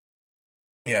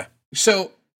 Yeah.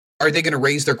 So are they going to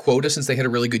raise their quota since they had a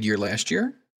really good year last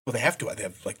year? Well, they have to. They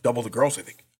have like double the girls, I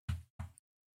think.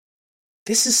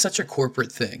 This is such a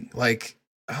corporate thing. Like,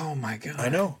 oh my God. I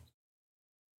know.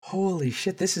 Holy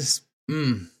shit. This is,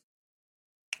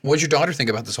 What does your daughter think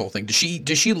about this whole thing? Does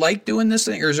she like doing this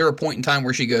thing, or is there a point in time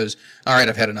where she goes, all right,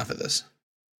 I've had enough of this?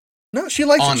 No, she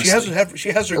likes Honestly. it.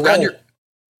 She has her Around goal,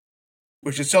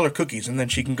 which is sell her cookies, and then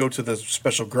she can go to the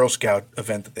special Girl Scout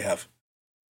event that they have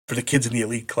for the kids in the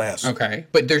elite class. Okay.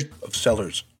 But there's, Of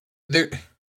sellers. there,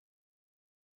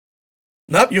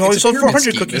 Nope, you only a sold pyramid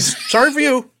 400 scheme. cookies. Sorry for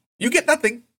you. You get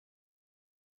nothing.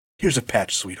 Here's a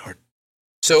patch, sweetheart.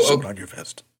 so, Sew it on your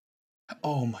vest.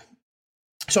 oh my.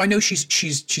 So I know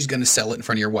she's going to sell it in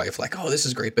front of your wife. Like, oh, this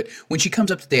is great. But when she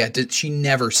comes up to dad, she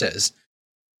never says.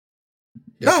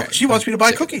 No, she wants me to buy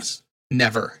sick of cookies. this.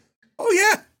 Never. Oh,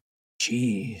 yeah.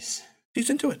 Jeez. She's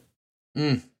into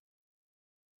it.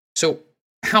 So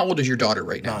how old is your daughter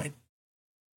right now? 9.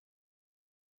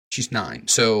 She's 9.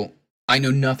 So I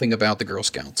know nothing about the Girl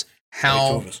Scouts. Only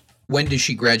 2 of us. When does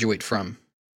she graduate from?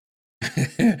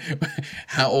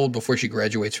 How old before she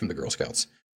graduates from the Girl Scouts?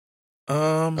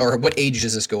 Or what age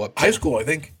does this go up to? High school, I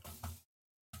think.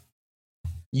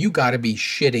 You got to be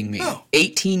shitting me. No.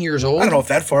 18 years old? I don't know if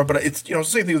that far, but it's the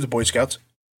same thing with the Boy Scouts.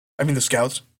 I mean, the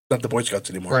Scouts, not the Boy Scouts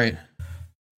anymore. Right.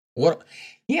 What?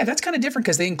 Yeah, that's kind of different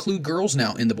because they include girls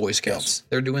now in the Boy Scouts. Yes.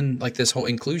 They're doing like this whole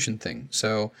inclusion thing.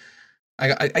 So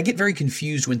I get very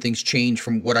confused when things change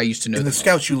from what I used to know. In the them of.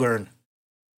 Scouts, you learn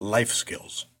life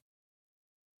skills.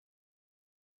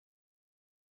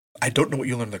 I don't know what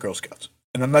you learn in the Girl Scouts.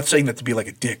 And I'm not saying that to be like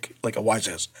a dick, like a wise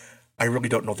ass. I really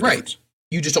don't know the Right. difference.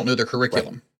 You just don't know their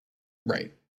curriculum.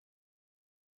 Right.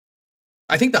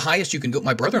 I think the highest you can go,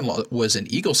 my brother-in-law was an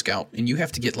Eagle Scout, and you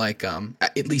have to get like,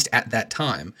 at least at that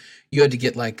time, you had to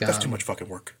get like That's too much fucking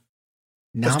work.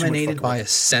 nominated fucking by work. a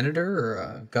senator or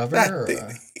a governor.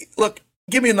 Look,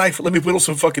 give me a knife. Let me whittle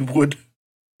some fucking wood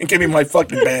and give me my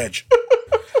fucking badge.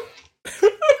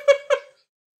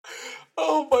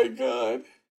 Oh my God.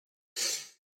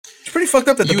 It's pretty fucked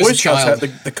up that the You as Boy a Scouts child.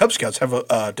 have, the Cub Scouts have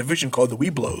a division called the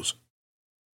Weeblos.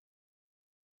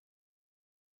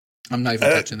 I'm not even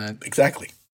touching that. Exactly.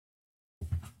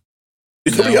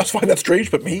 Does nobody else find that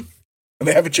strange but me? And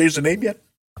they haven't changed the name yet?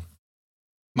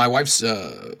 My wife's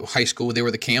high school, they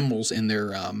were the Camels in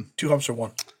their... 2 humps or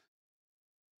 1?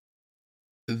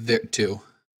 Their 2.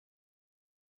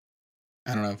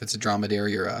 I don't know if it's a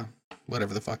dromedary or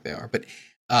whatever the fuck they are. But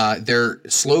their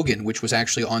slogan, which was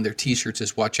actually on their T-shirts,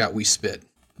 is "Watch out, we spit."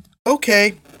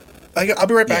 Okay. I'll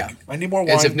be right back. Yeah. I need more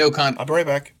wine. As if no I'll be right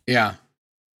back. Yeah.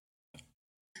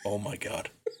 Oh, my God.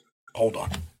 Hold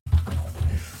on.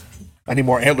 I need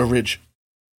more Antler Ridge.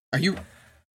 Are you...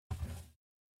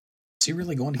 Is he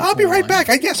really going to get I'll be right wine? back.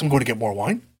 I guess I'm going to get more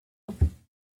wine.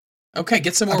 Okay,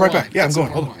 get some more wine. Back. Yeah, I'm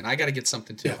going. Hold on. I got to get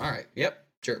something, too. Yeah. All right. Yep.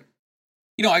 Sure.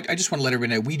 You know, I just want to let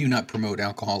everybody know, we do not promote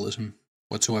alcoholism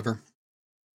whatsoever.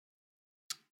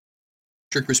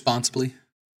 Drink responsibly,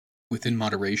 within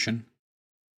moderation.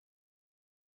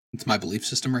 It's my belief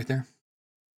system right there.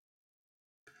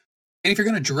 And if you're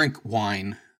going to drink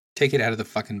wine, take it out of the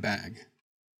fucking bag.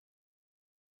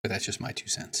 But that's just my 2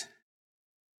 cents.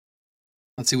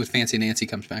 Let's see what Fancy Nancy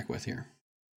comes back with here.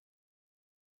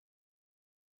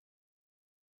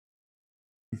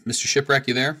 Mr. Shipwreck,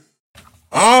 you there?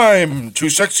 I'm too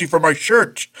sexy for my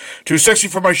shirt. Too sexy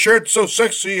for my shirt, so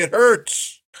sexy it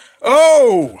hurts.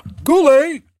 Oh,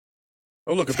 Goulet.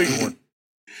 Oh, look, a big one.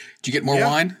 Did you get more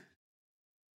wine?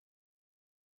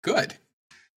 Good.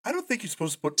 I don't think you're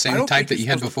supposed to put... Same type that you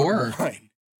had before? Wine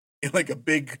in like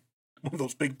one of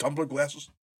those big tumbler glasses.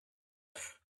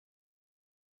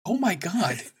 Oh my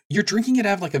God. You're drinking it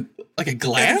out of like a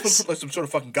glass? Put like some sort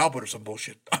of fucking goblet or some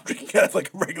bullshit. I'm drinking it out of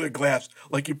like a regular glass,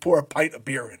 like you pour a pint of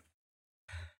beer in.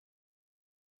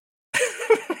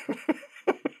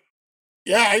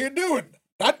 Yeah, how you doing?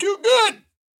 Not too good.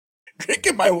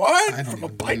 Drinking my wine from a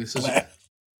pint glass.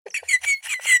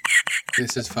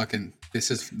 This is fucking... This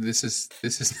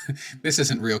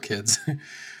isn't real, kids.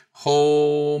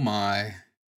 Oh my.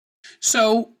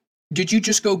 So, did you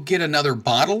just go get another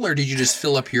bottle, or did you just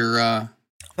fill up your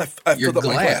your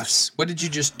glass? What did you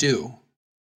just do?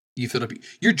 You filled up.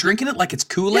 You're drinking it like it's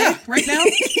Kool-Aid right now?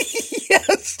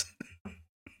 Yes.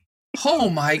 Oh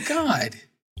my God.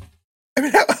 I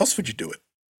mean, how else would you do it?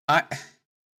 Well,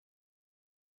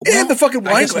 and the fucking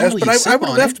wine glass, but I would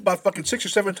have left it about fucking 6 or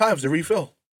 7 times to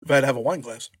refill if I had to have a wine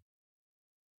glass.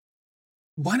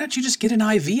 Why don't you just get an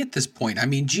IV at this point? I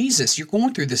mean, Jesus, you're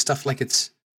going through this stuff like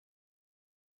it's...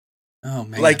 Oh,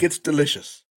 man. Like it's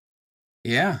delicious.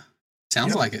 Yeah.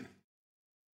 Sounds like it.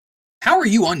 How are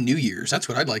you on New Year's? That's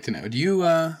what I'd like to know. Do you,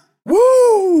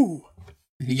 Woo!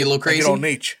 You get a little crazy? I get all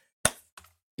Nate.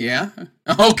 Yeah?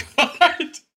 Oh,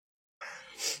 God.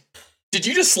 Did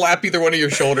you just slap either one of your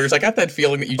shoulders? I got that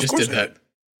feeling that you just did that.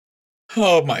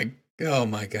 Oh, my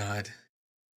God.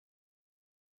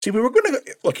 See, we were going to go...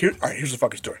 Look, here. All right, here's the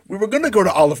fucking story. We were going to go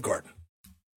to Olive Garden.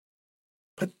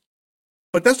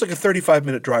 But that's like a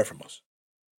 35-minute drive from us.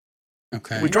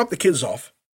 Okay. We dropped the kids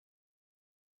off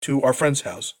to our friend's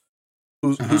house,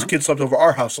 whose kids slept over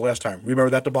our house the last time. Remember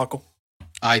that debacle?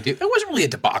 I do. It wasn't really a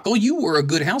debacle. You were a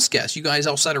good house guest. You guys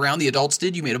all sat around. The adults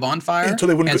did. You made a bonfire. Yeah, until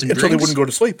they wouldn't go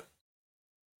to sleep.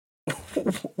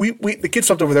 The kids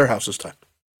slept over their house this time.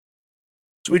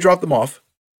 So we dropped them off.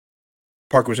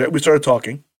 Parker was there. We started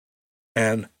talking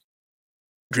and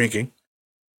drinking,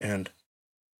 and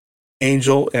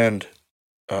Angel and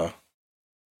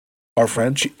our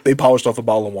friend, they polished off a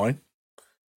bottle of wine.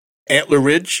 Antler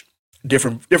Ridge,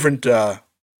 different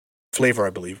flavor, I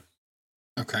believe.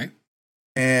 Okay.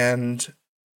 And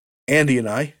Andy and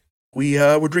I, we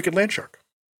were drinking Landshark.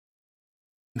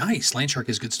 Nice. Landshark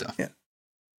is good stuff. Yeah.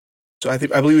 So I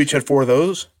believe we each had 4 of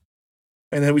those.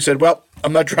 And then we said, well,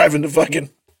 I'm not driving to fucking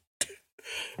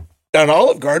down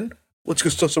Olive Garden. Let's go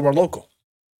still somewhere local.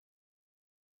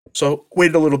 So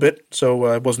waited a little bit, so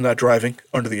I was not driving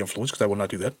under the influence, because I will not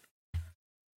do that.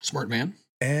 Smart man.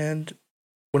 And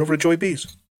went over to Joey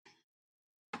B's.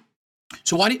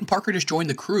 So why didn't Parker just join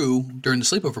the crew during the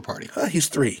sleepover party? He's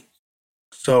 3.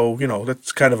 So,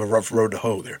 that's kind of a rough road to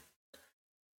hoe there.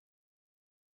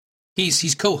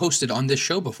 He's co-hosted on this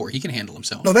show before. He can handle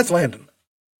himself. No, that's Landon.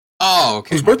 Oh,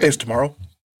 okay. His birthday's tomorrow,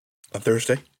 on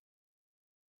Thursday.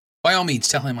 By all means,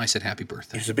 tell him I said happy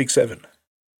birthday. He's a big 7.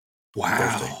 Wow.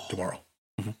 Thursday, tomorrow.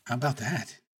 Mm-hmm. How about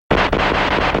that?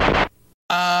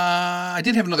 I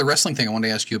did have another wrestling thing I wanted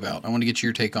to ask you about. I want to get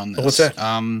your take on this. What's that?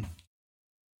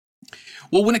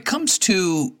 Well, when it comes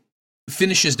to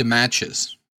finishes to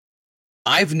matches,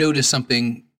 I've noticed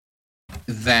something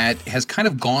that has kind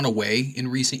of gone away in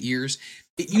recent years.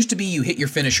 It used to be you hit your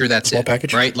finisher, that's Small it.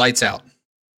 package? Right? Lights out.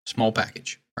 Small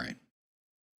package. Right.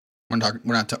 We're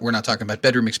not talking about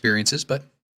bedroom experiences, but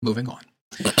moving on.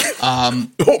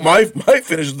 My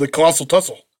finish is the Colossal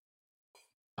Tussle.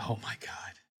 Oh my God.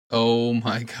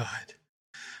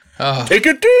 Oh, Take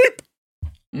it deep.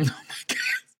 oh my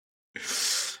God.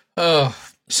 Oh,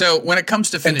 so when it comes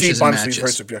to And finishes deep, and honestly, is very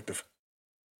matches, subjective.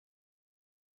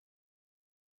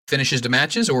 finishes to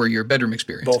matches or your bedroom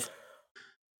experience? Both.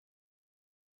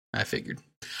 I figured.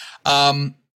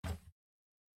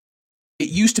 It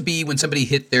used to be when somebody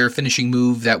hit their finishing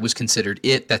move, that was considered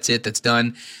it. That's it. That's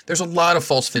done. There's a lot of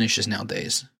false finishes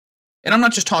nowadays. And I'm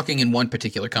not just talking in one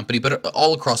particular company, but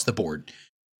all across the board.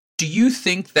 Do you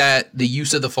think that the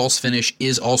use of the false finish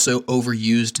is also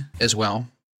overused as well?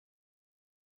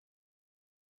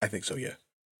 I think so, yeah.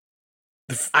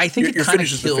 I think your it kind of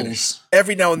finish is the finish. kills.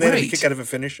 Every now and then, if you Right. kick out of a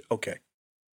finish, okay.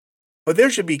 But there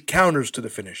should be counters to the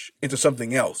finish into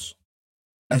something else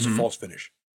as a Mhm. false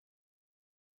finish.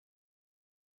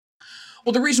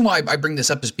 Well, the reason why I bring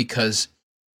this up is because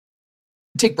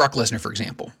take Brock Lesnar, for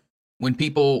example. When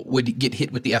people would get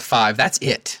hit with the F5, that's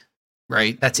it,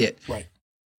 right? That's it. Right.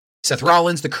 Seth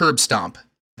Rollins, the curb stomp,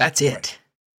 that's it. Right.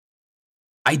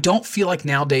 I don't feel like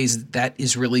nowadays that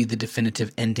is really the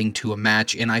definitive ending to a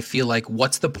match. And I feel like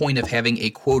what's the point of having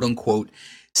a quote unquote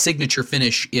signature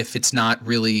finish if it's not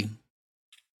really.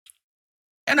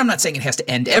 And I'm not saying it has to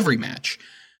end every match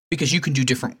because you can do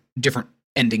different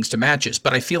endings to matches,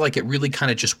 but I feel like it really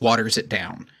kind of just waters it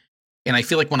down. And I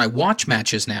feel like when I watch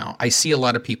matches now, I see a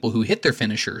lot of people who hit their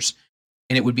finishers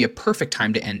and it would be a perfect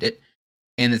time to end it.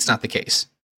 And it's not the case.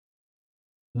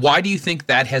 Why do you think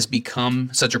that has become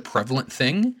such a prevalent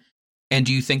thing? And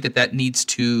do you think that that needs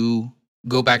to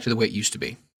go back to the way it used to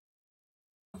be?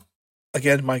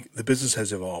 Again, Mike, the business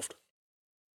has evolved.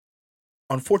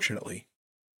 Unfortunately,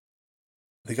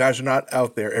 the guys are not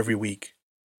out there every week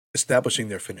establishing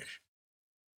their finish.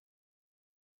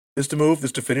 This to move,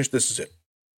 this to finish, this is it.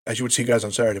 As you would see guys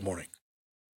on Saturday morning.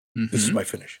 This is Mhm. my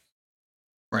finish.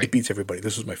 Right. It beats everybody.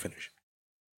 This is my finish.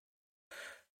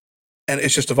 And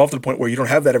it's just evolved to the point where you don't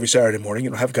have that every Saturday morning. You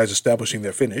don't have guys establishing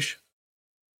their finish.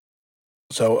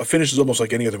 So a finish is almost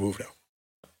like any other move now.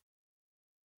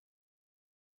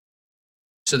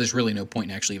 So there's really no point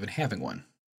in actually even having one.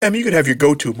 I mean, you could have your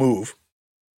go-to move.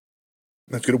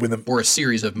 That's going to win them. Or a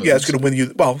series of moves. Yeah, it's going to win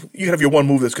you. Well, you can have your one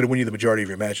move that's going to win you the majority of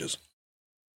your matches.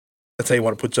 That's how you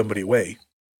want to put somebody away.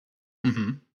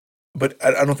 Mm-hmm. But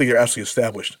I don't think they're actually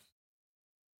established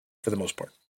for the most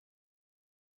part.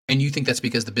 And you think that's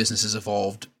because the business has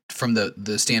evolved from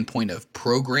the standpoint of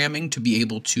programming to be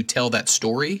able to tell that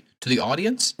story to the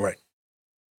audience? Right.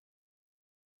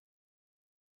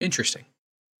 Interesting.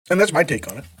 And that's my take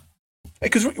on it.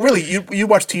 Because really, you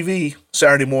watch TV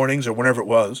Saturday mornings or whenever it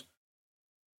was,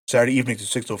 Saturday evenings at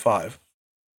 6:05.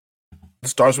 The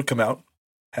stars would come out,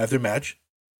 have their match,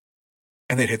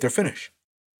 and they'd hit their finish.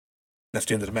 That's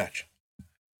the end of the match.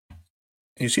 And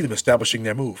you see them establishing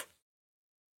their move.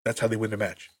 That's how they win the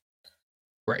match.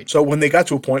 Right. So when they got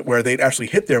to a point where they'd actually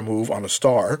hit their move on a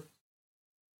star,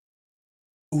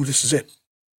 ooh, this is it.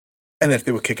 And then if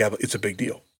they would kick out, it's a big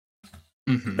deal.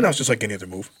 Mm-hmm. And now it's just like any other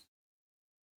move.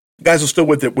 Guys will still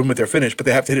win with their finish, but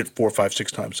they have to hit it 4, 5,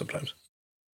 6 times sometimes.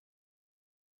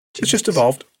 It's just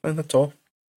evolved, and that's all.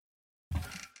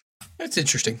 That's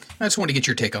interesting. I just wanted to get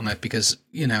your take on that because,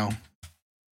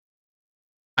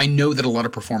 I know that a lot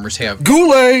of performers have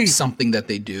Goulet! something that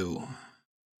they do.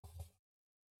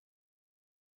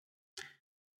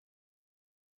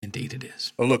 Indeed it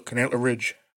is. Oh, look, Antler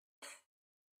Ridge.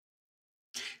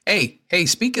 Hey,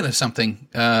 speaking of something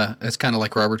that's kind of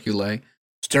like Robert Goulet.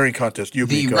 Staring contest, you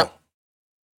The me go. Ro-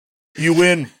 You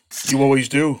win. You always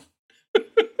do.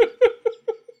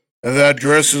 That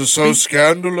dress is so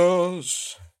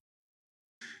scandalous.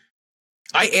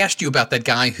 I asked you about that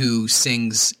guy who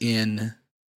sings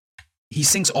he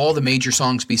sings all the major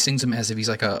songs, but he sings them as if he's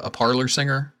like a parlor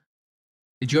singer.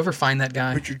 Did you ever find that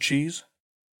guy? Richard Cheese?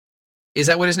 Is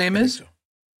that what his name I think is? so.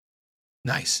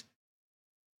 Nice.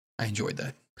 I enjoyed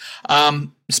that.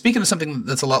 Speaking of something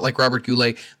that's a lot like Robert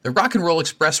Goulet, the Rock and Roll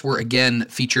Express were again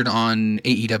featured on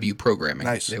AEW programming.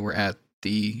 Nice. They were at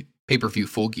the pay-per-view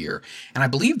Full Gear. And I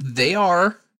believe they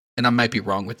are, and I might be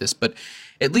wrong with this, but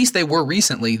at least they were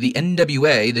recently, the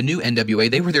NWA, the new NWA,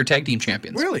 they were their tag team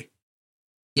champions. Really?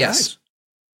 Yes. Nice.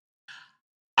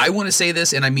 I want to say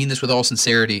this, and I mean this with all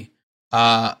sincerity.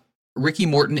 Ricky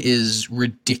Morton is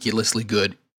ridiculously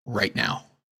good right now.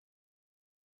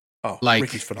 Oh, Like-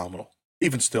 Ricky's phenomenal.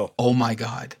 Even still. Oh my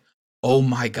God. Oh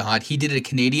my God. He did a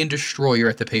Canadian Destroyer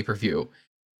at the pay-per-view.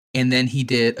 And then he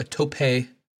did a Tope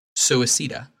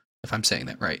Suicida, if I'm saying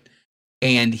that right.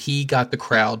 And he got the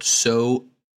crowd so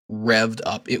revved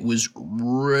up. It was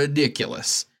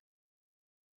ridiculous.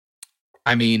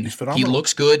 I mean, He's he phenomenal.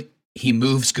 looks good. He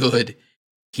moves good.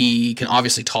 He can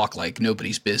obviously talk like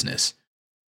nobody's business.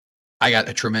 I got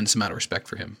a tremendous amount of respect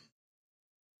for him.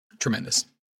 Tremendous.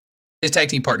 His tag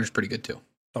team partner's pretty good too.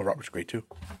 Oh, Robert's great too.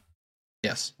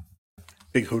 Yes.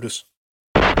 Big Hootis.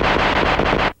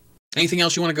 Anything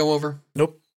else you want to go over?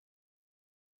 Nope.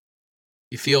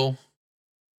 You feel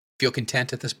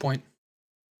content at this point?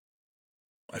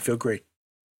 I feel great.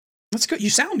 That's good. You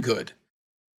sound good.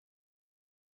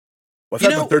 Well, I've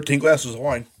had my 13 glasses of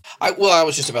wine. I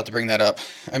was just about to bring that up.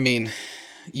 I mean,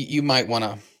 you might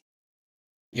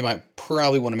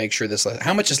probably want to make sure this.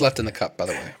 How much is left in the cup, by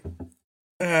the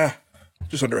way?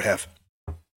 Just under half.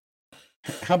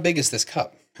 How big is this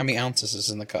cup? How many ounces is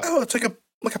in the cup? Oh, it's like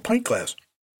a pint glass.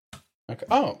 Okay.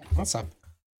 Oh, that's not.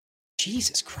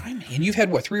 Jesus Christ, man! You've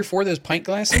had what, 3 or 4 of those pint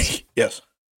glasses? Yes.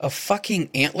 Of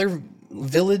fucking Antler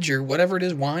Village or whatever it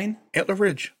is wine. Antler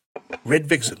Ridge, Red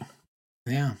Vixen.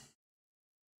 Yeah.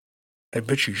 I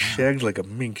bet she shags like a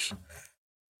minx.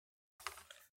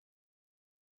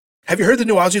 Have you heard the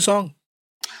new Ozzy song?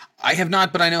 I have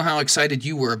not, but I know how excited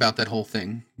you were about that whole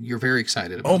thing. You're very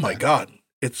excited about it. Oh my God.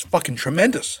 It's fucking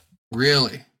tremendous.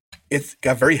 Really? It's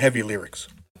got very heavy lyrics.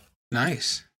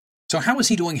 Nice. So how is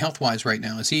he doing health-wise right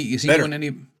now? Is he Better. doing any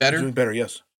better? He's doing better,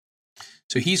 yes.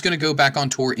 So he's going to go back on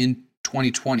tour in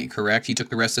 2020, correct? He took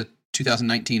the rest of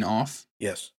 2019 off?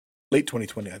 Yes. Late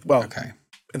 2020. Well, okay.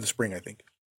 In the spring, I think.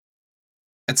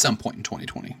 At some point in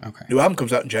 2020. Okay. New album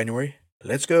comes out in January.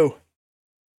 Let's go.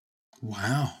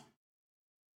 Wow.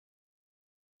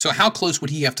 So how close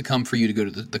would he have to come for you to go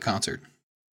to the concert?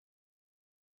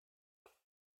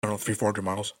 I don't know, 300-400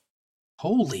 miles.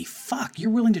 Holy fuck.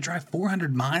 You're willing to drive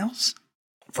 400 miles?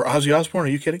 For Ozzy Osbourne, are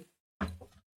you kidding? Wow.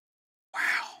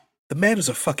 The man is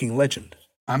a fucking legend.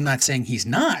 I'm not saying he's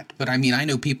not, but I mean, I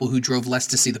know people who drove less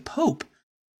to see the Pope.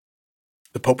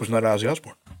 The Pope was not Ozzy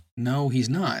Osbourne. No, he's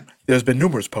not. There's been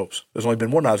numerous popes. There's only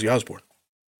been one Ozzy Osbourne.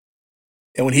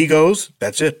 And when he goes,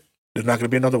 that's it. There's not going to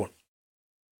be another one.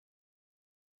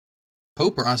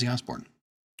 Pope or Ozzy Osbourne?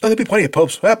 Oh, there'll be plenty of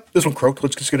popes. This one croaked.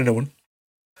 Let's just get a new one.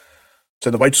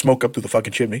 Send the white smoke up through the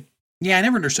fucking chimney. Yeah, I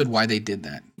never understood why they did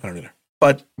that. I don't either.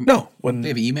 But no, when they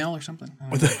have email or something.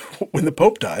 When the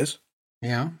Pope dies,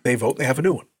 yeah, they vote. They have a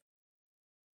new one.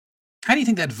 How do you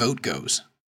think that vote goes?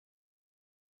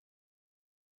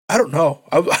 I don't know.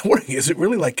 I'm wondering, is it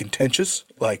really like contentious?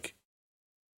 Like,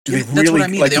 do they that's really what I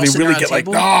mean. like? They Do all they sit really around get a like,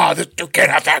 table? you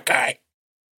can't have that guy.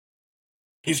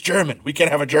 He's German. We can't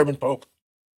have a German Pope.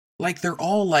 Like they're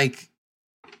all like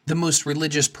the most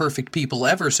religious, perfect people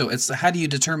ever. So it's how do you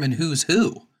determine who's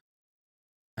who?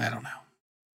 I don't know.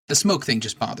 The smoke thing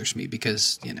just bothers me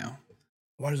because, you know.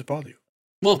 Why does it bother you?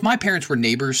 Well, if my parents were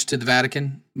neighbors to the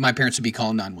Vatican, my parents would be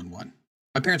calling 911.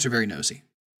 My parents are very nosy.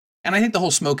 And I think the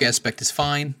whole smoke aspect is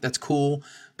fine. That's cool.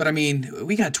 But I mean,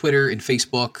 we got Twitter and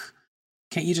Facebook.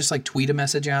 Can't you just like tweet a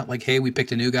message out like, hey, we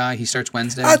picked a new guy. He starts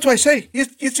Wednesday. That's what I say. You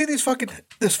see this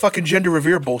fucking gender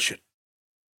revere bullshit.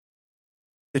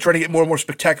 They try to get more and more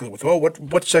spectacular with,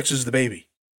 what sex is the baby?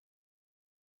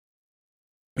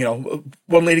 You know,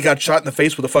 one lady got shot in the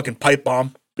face with a fucking pipe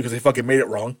bomb because they fucking made it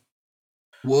wrong.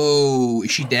 Whoa,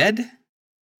 is she dead?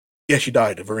 Yeah, she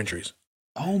died of her injuries.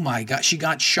 Oh my God, she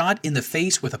got shot in the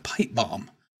face with a pipe bomb.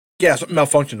 Yeah, something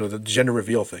malfunctioned with the gender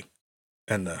reveal thing.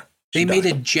 And they made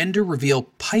died. a gender reveal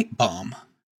pipe bomb.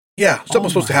 Yeah, something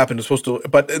was supposed to happen.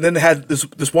 But then they had this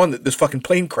fucking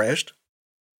plane crashed.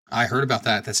 I heard about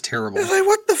that. That's terrible. It's like,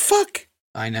 what the fuck?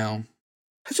 I know.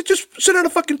 I said, just send out a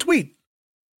fucking tweet.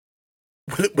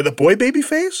 With a boy baby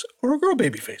face or a girl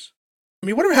baby face? I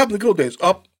mean, whatever happened in the good old days?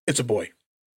 Oh, it's a boy.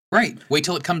 Right. Wait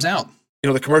till it comes out. You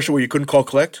know, the commercial where you couldn't call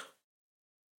collect?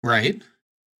 Right.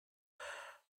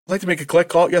 I'd like to make a collect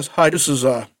call. Yes. Hi, this is,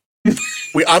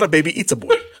 We Oughta Baby Eats a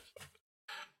Boy.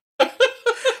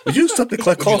 Would you accept the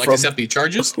collect call Would you like to accept the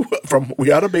charges? From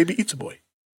We Oughta Baby Eats a Boy?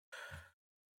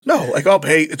 No, like, oh,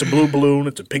 hey, it's a blue balloon,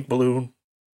 it's a pink balloon.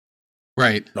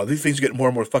 Right. No, these things get more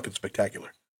and more fucking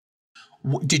spectacular.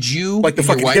 Did you... Like the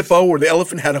fucking hippo or the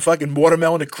elephant had a fucking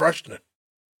watermelon and crushed in it.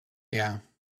 Yeah.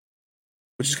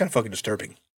 Which is kind of fucking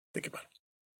disturbing. Think about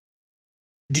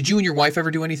it. Did you and your wife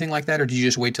ever do anything like that, or did you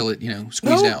just wait till it,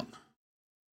 squeezed out?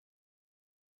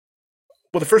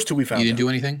 Well, the first two we found out. You didn't do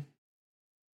anything?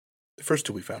 The first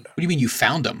two we found out. What do you mean you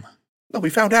found them? No,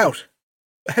 we found out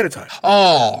ahead of time.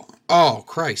 Oh,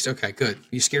 Christ. Okay, good.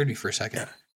 You scared me for a second. Yeah.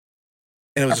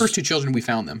 And Our first two children, we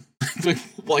found them. Like,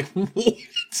 what?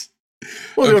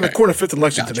 Well, they were in the corner of 5th and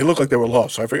Lexington. Gotcha. They looked like they were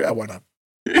lost, so I figured, why not?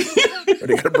 Or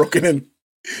they got broken in.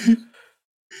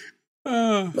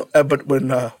 No, but when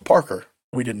Parker,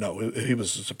 we didn't know. He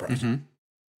was a surprise.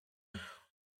 Mm-hmm.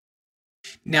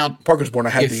 Now, Parker's born.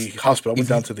 I had the hospital. I went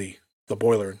down to the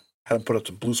boiler and had him put up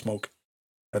some blue smoke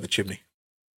at the chimney.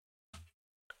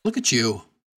 Look at you.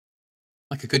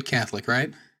 Like a good Catholic,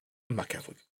 right? I'm not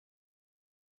Catholic.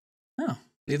 Oh.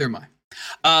 Neither am I.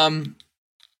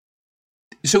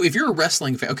 So if you're a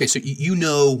wrestling fan, okay, so you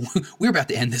know we're about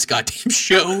to end this goddamn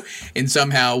show, and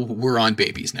somehow we're on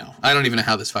babies now. I don't even know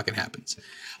how this fucking happens.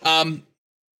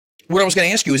 What I was going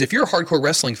to ask you is, if you're a hardcore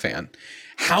wrestling fan,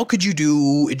 how could you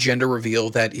do a gender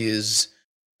reveal that is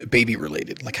baby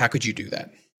related? Like, how could you do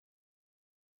that?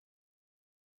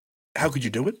 How could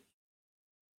you do it?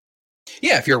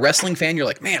 Yeah, if you're a wrestling fan, you're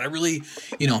like, man, I really,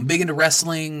 I'm big into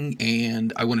wrestling,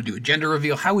 and I want to do a gender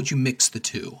reveal. How would you mix the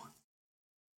two?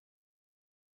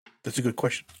 That's a good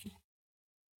question.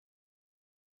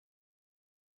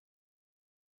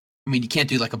 I mean, you can't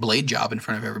do like a blade job in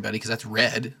front of everybody because that's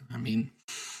red. I mean,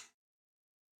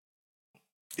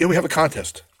 yeah, we have a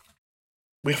contest.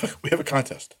 We have a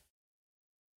contest.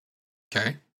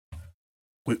 Okay.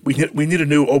 We need a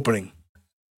new opening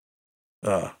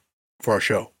for our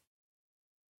show.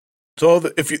 So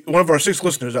if one of our 6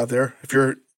 listeners out there, if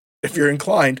you're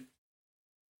inclined,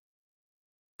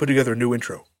 put together a new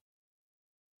intro.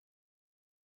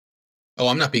 Oh,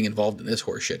 I'm not being involved in this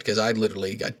horse shit because I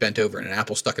literally got bent over and an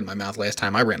apple stuck in my mouth last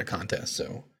time I ran a contest.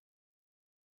 So,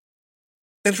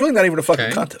 and it's really not even a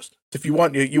fucking contest. If you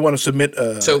want to submit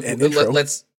an intro,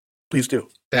 let's please do.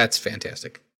 That's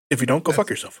fantastic. If you don't, go fuck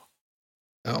yourself.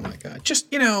 Oh my god!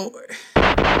 Just All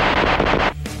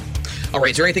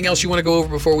right. Is there anything else you want to go over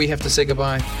before we have to say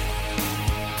goodbye?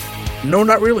 No,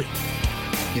 not really.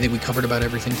 You think we covered about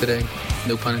everything today?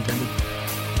 No pun intended.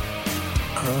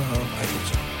 I think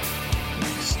so.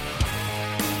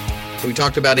 So we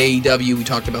talked about AEW, we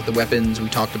talked about the weapons, we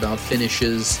talked about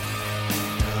finishes,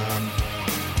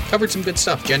 covered some good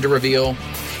stuff, gender reveal.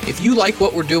 If you like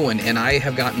what we're doing, and I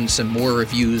have gotten some more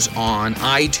reviews on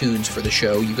iTunes for the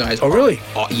show, you guys... Oh, really?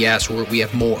 Yes, we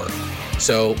have more.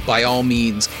 So by all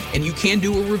means, and you can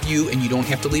do a review, and you don't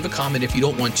have to leave a comment if you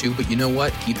don't want to, but you know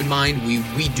what? Keep in mind,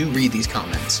 we do read these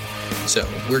comments. So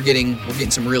we're getting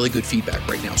some really good feedback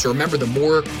right now. So remember, the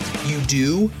more you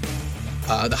do...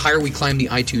 the higher we climb the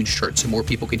iTunes charts, the more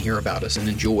people can hear about us and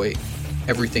enjoy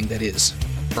everything that is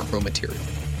Front Row Material.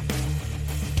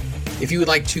 If you would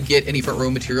like to get any Front Row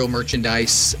Material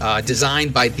merchandise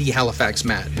designed by the Halifax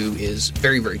Matt, who is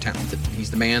very, very talented.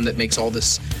 He's the man that makes all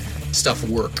this stuff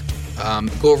work.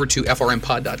 Go over to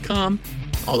frmpod.com.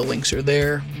 All the links are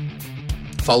there.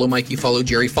 Follow Mikey, follow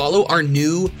Jerry, follow our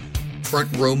new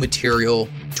Front Row Material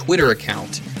Twitter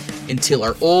account until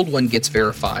our old one gets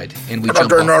verified and we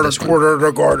jump off this Twitter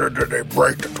regarded that they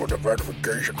break the Twitter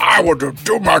verification. I will do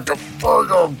too much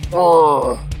further.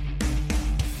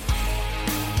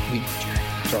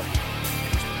 Sorry.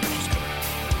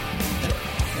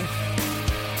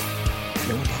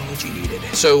 No apology needed.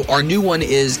 So our new one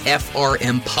is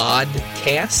FRM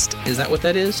Podcast. Is that what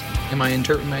that is? Am I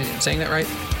saying that right?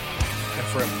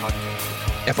 FRM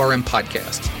Podcast. FRM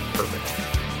Podcast.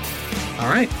 Perfect. All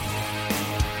right.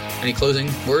 Any closing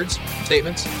words,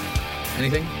 statements,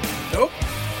 anything? Nope.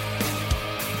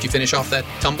 Did you finish off that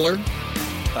tumbler?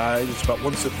 It's about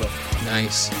one sip left.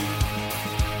 Nice.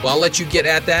 Well, I'll let you get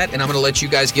at that, and I'm going to let you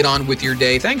guys get on with your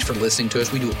day. Thanks for listening to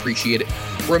us. We do appreciate it.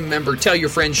 Remember, tell your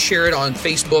friends, share it on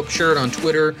Facebook, share it on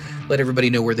Twitter. Let everybody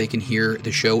know where they can hear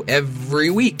the show every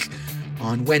week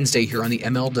on Wednesday here on the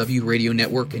MLW Radio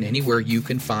Network and anywhere you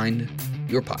can find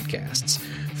your podcasts.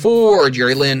 For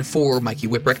Jerry Lynn, for Mikey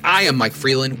Whipwreck, I am Mike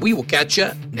Freeland. We will catch you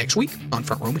next week on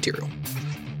Front Row Material.